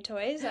sensory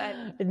toys.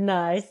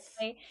 Nice.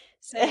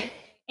 So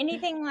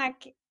anything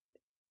like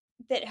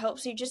that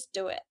helps you, just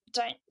do it.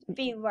 Don't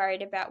be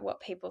worried about what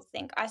people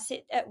think. I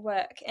sit at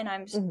work and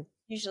I'm Mhm.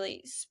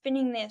 usually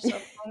spinning this or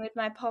playing with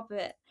my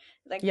puppet.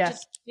 Like, Yeah.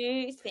 just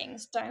do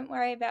things. Don't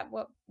worry about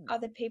what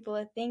other people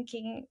are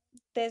thinking.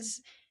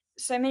 There's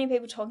so many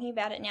people talking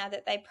about it now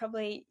that they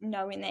probably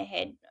know in their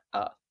head,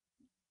 oh,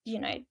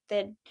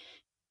 they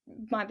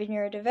might be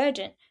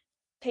neurodivergent.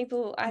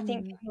 I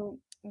think people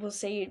will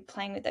see you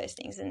playing with those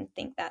things and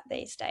think that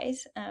these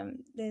days. I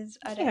don't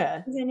think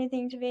Yeah. there's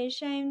anything to be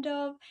ashamed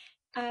of.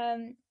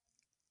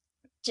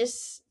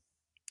 Just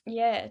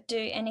do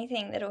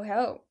anything that'll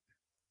help.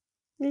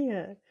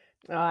 Yeah.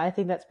 Oh, I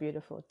think that's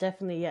beautiful.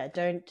 Definitely, yeah.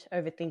 Don't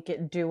overthink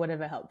it. Do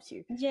whatever helps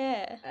you.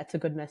 Yeah, That's a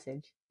good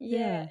message. yeah,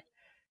 Yeah.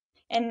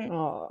 and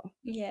Oh.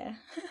 yeah,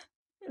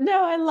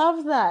 No, I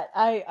love that.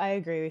 I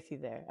agree with you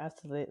there.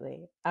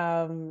 Absolutely.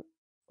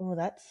 Well,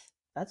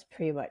 that's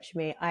pretty much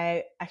me.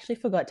 I actually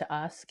forgot to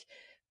ask,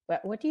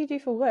 but what do you do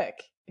for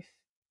work?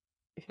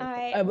 If you're,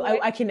 I I, work.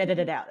 I can edit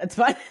it out. It's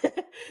fine.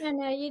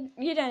 No,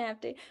 you don't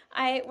have to.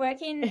 I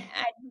work in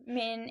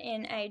admin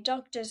in a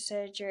doctor's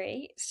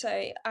surgery, so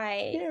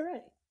I Yeah,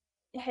 right.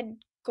 had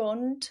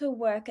gone to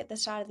work at the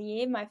start of the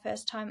year, my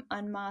first time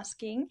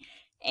unmasking,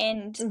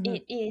 and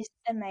it is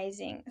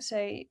amazing. So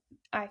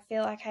I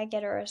feel like I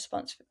get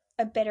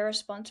a better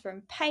response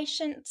from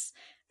patients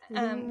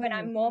when Yeah,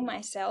 I'm more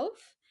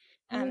myself.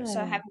 So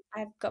yeah.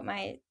 I've got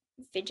my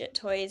fidget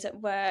toys at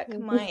work.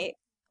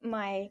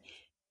 My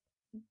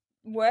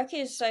work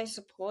is so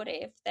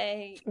supportive.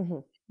 They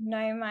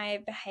know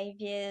my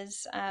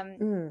behaviors.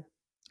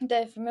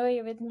 They're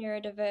familiar with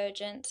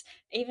neurodivergence.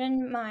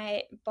 Even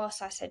my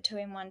boss, I said to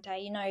him one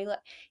day, like,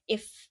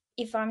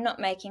 if I'm not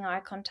making eye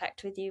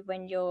contact with you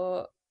when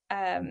you're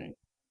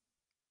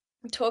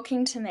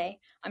talking to me,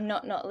 I'm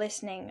not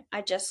listening.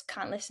 I just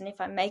can't listen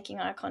if I'm making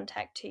eye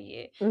contact to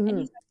you. And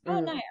he's like, oh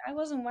no, I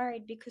wasn't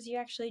worried because you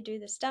actually do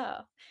the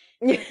stuff.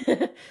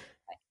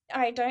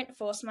 I don't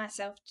force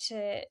myself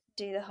to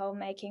do the whole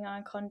making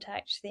eye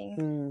contact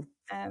thing.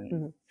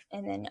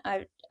 And then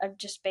I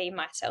just be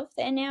myself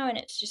there now, and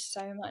it's just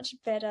so much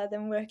better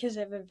than work has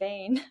ever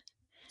been.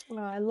 Oh,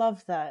 I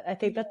love that. I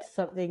think that's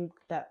something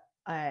that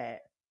I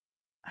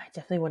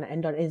definitely want to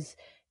end on is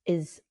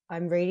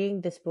I'm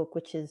reading this book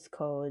which is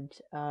called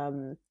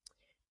The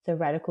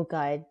Radical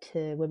Guide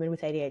to Women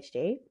with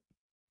ADHD.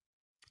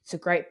 It's a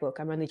great book.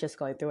 I'm only just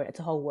going through it. It's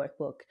a whole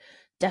workbook.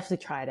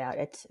 Definitely try it out.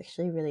 It's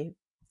actually really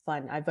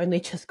fun. I've only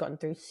just gotten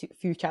through a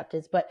few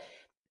chapters, but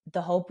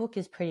the whole book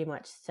is pretty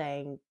much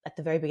saying at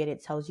the very beginning,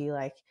 it tells you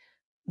like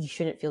you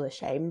shouldn't feel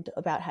ashamed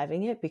about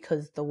having it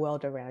because the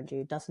world around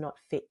you does not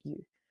fit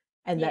you.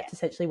 And Yeah. that's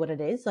essentially what it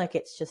is. Like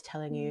it's just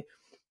telling you,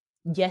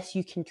 yes,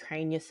 you can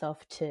train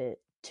yourself to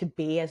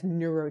be as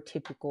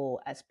neurotypical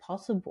as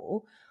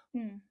possible,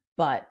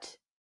 but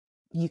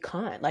you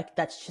can't. Like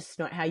that's just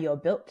not how you're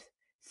built.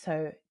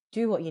 So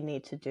do what you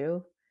need to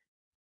do.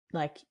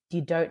 Like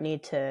you don't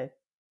need to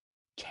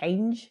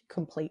change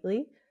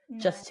completely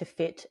just to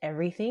fit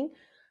everything.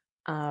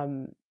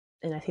 And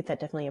I think that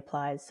definitely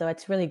applies. So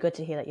it's really good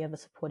to hear that you have a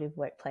supportive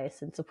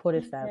workplace and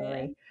supportive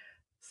family.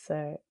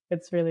 So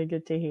it's really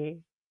good to hear.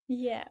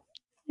 Yeah.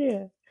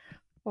 Yeah.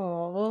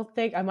 Oh, well,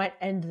 I might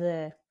end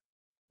the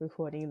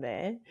recording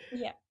there.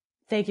 Yeah.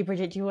 Thank you,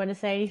 Bridget. Do you want to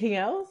say anything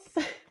else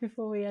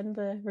before we end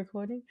the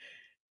recording?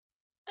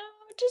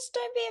 Just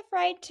don't be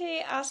afraid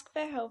to ask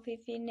for help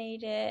if you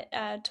need it.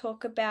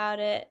 Talk about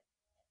it.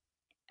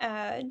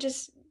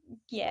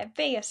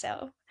 Be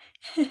yourself.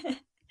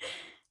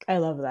 I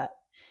love that.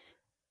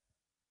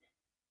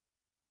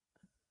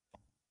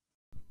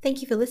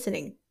 Thank you for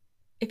listening.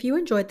 If you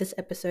enjoyed this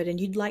episode and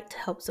you'd like to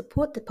help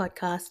support the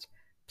podcast,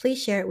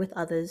 please share it with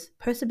others,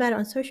 post about it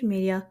on social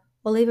media,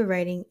 or leave a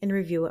rating and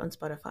review it on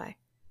Spotify.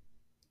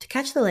 To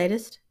catch the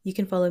latest, you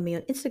can follow me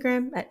on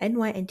Instagram at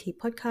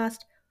NYNTpodcast,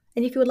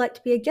 and if you would like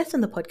to be a guest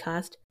on the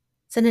podcast,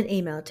 send an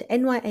email to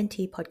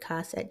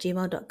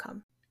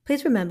nyntpodcast@gmail.com.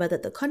 Please remember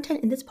that the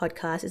content in this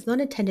podcast is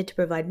not intended to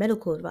provide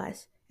medical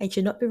advice and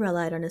should not be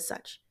relied on as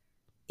such.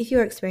 If you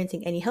are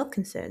experiencing any health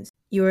concerns,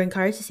 you are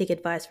encouraged to seek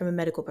advice from a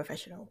medical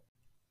professional.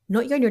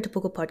 Not Your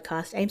Neurotypical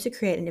podcast aims to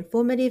create an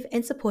informative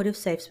and supportive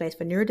safe space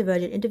for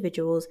neurodivergent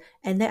individuals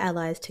and their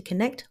allies to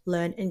connect,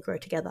 learn, and grow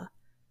together.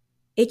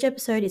 Each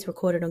episode is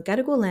recorded on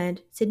Gadigal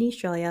land, Sydney,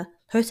 Australia,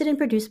 hosted and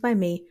produced by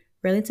me,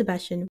 Raylene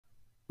Sebastian,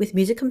 with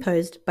music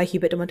composed by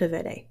Hubert de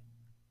Monteverde.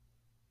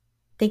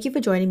 Thank you for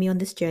joining me on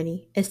this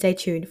journey, and stay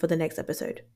tuned for the next episode.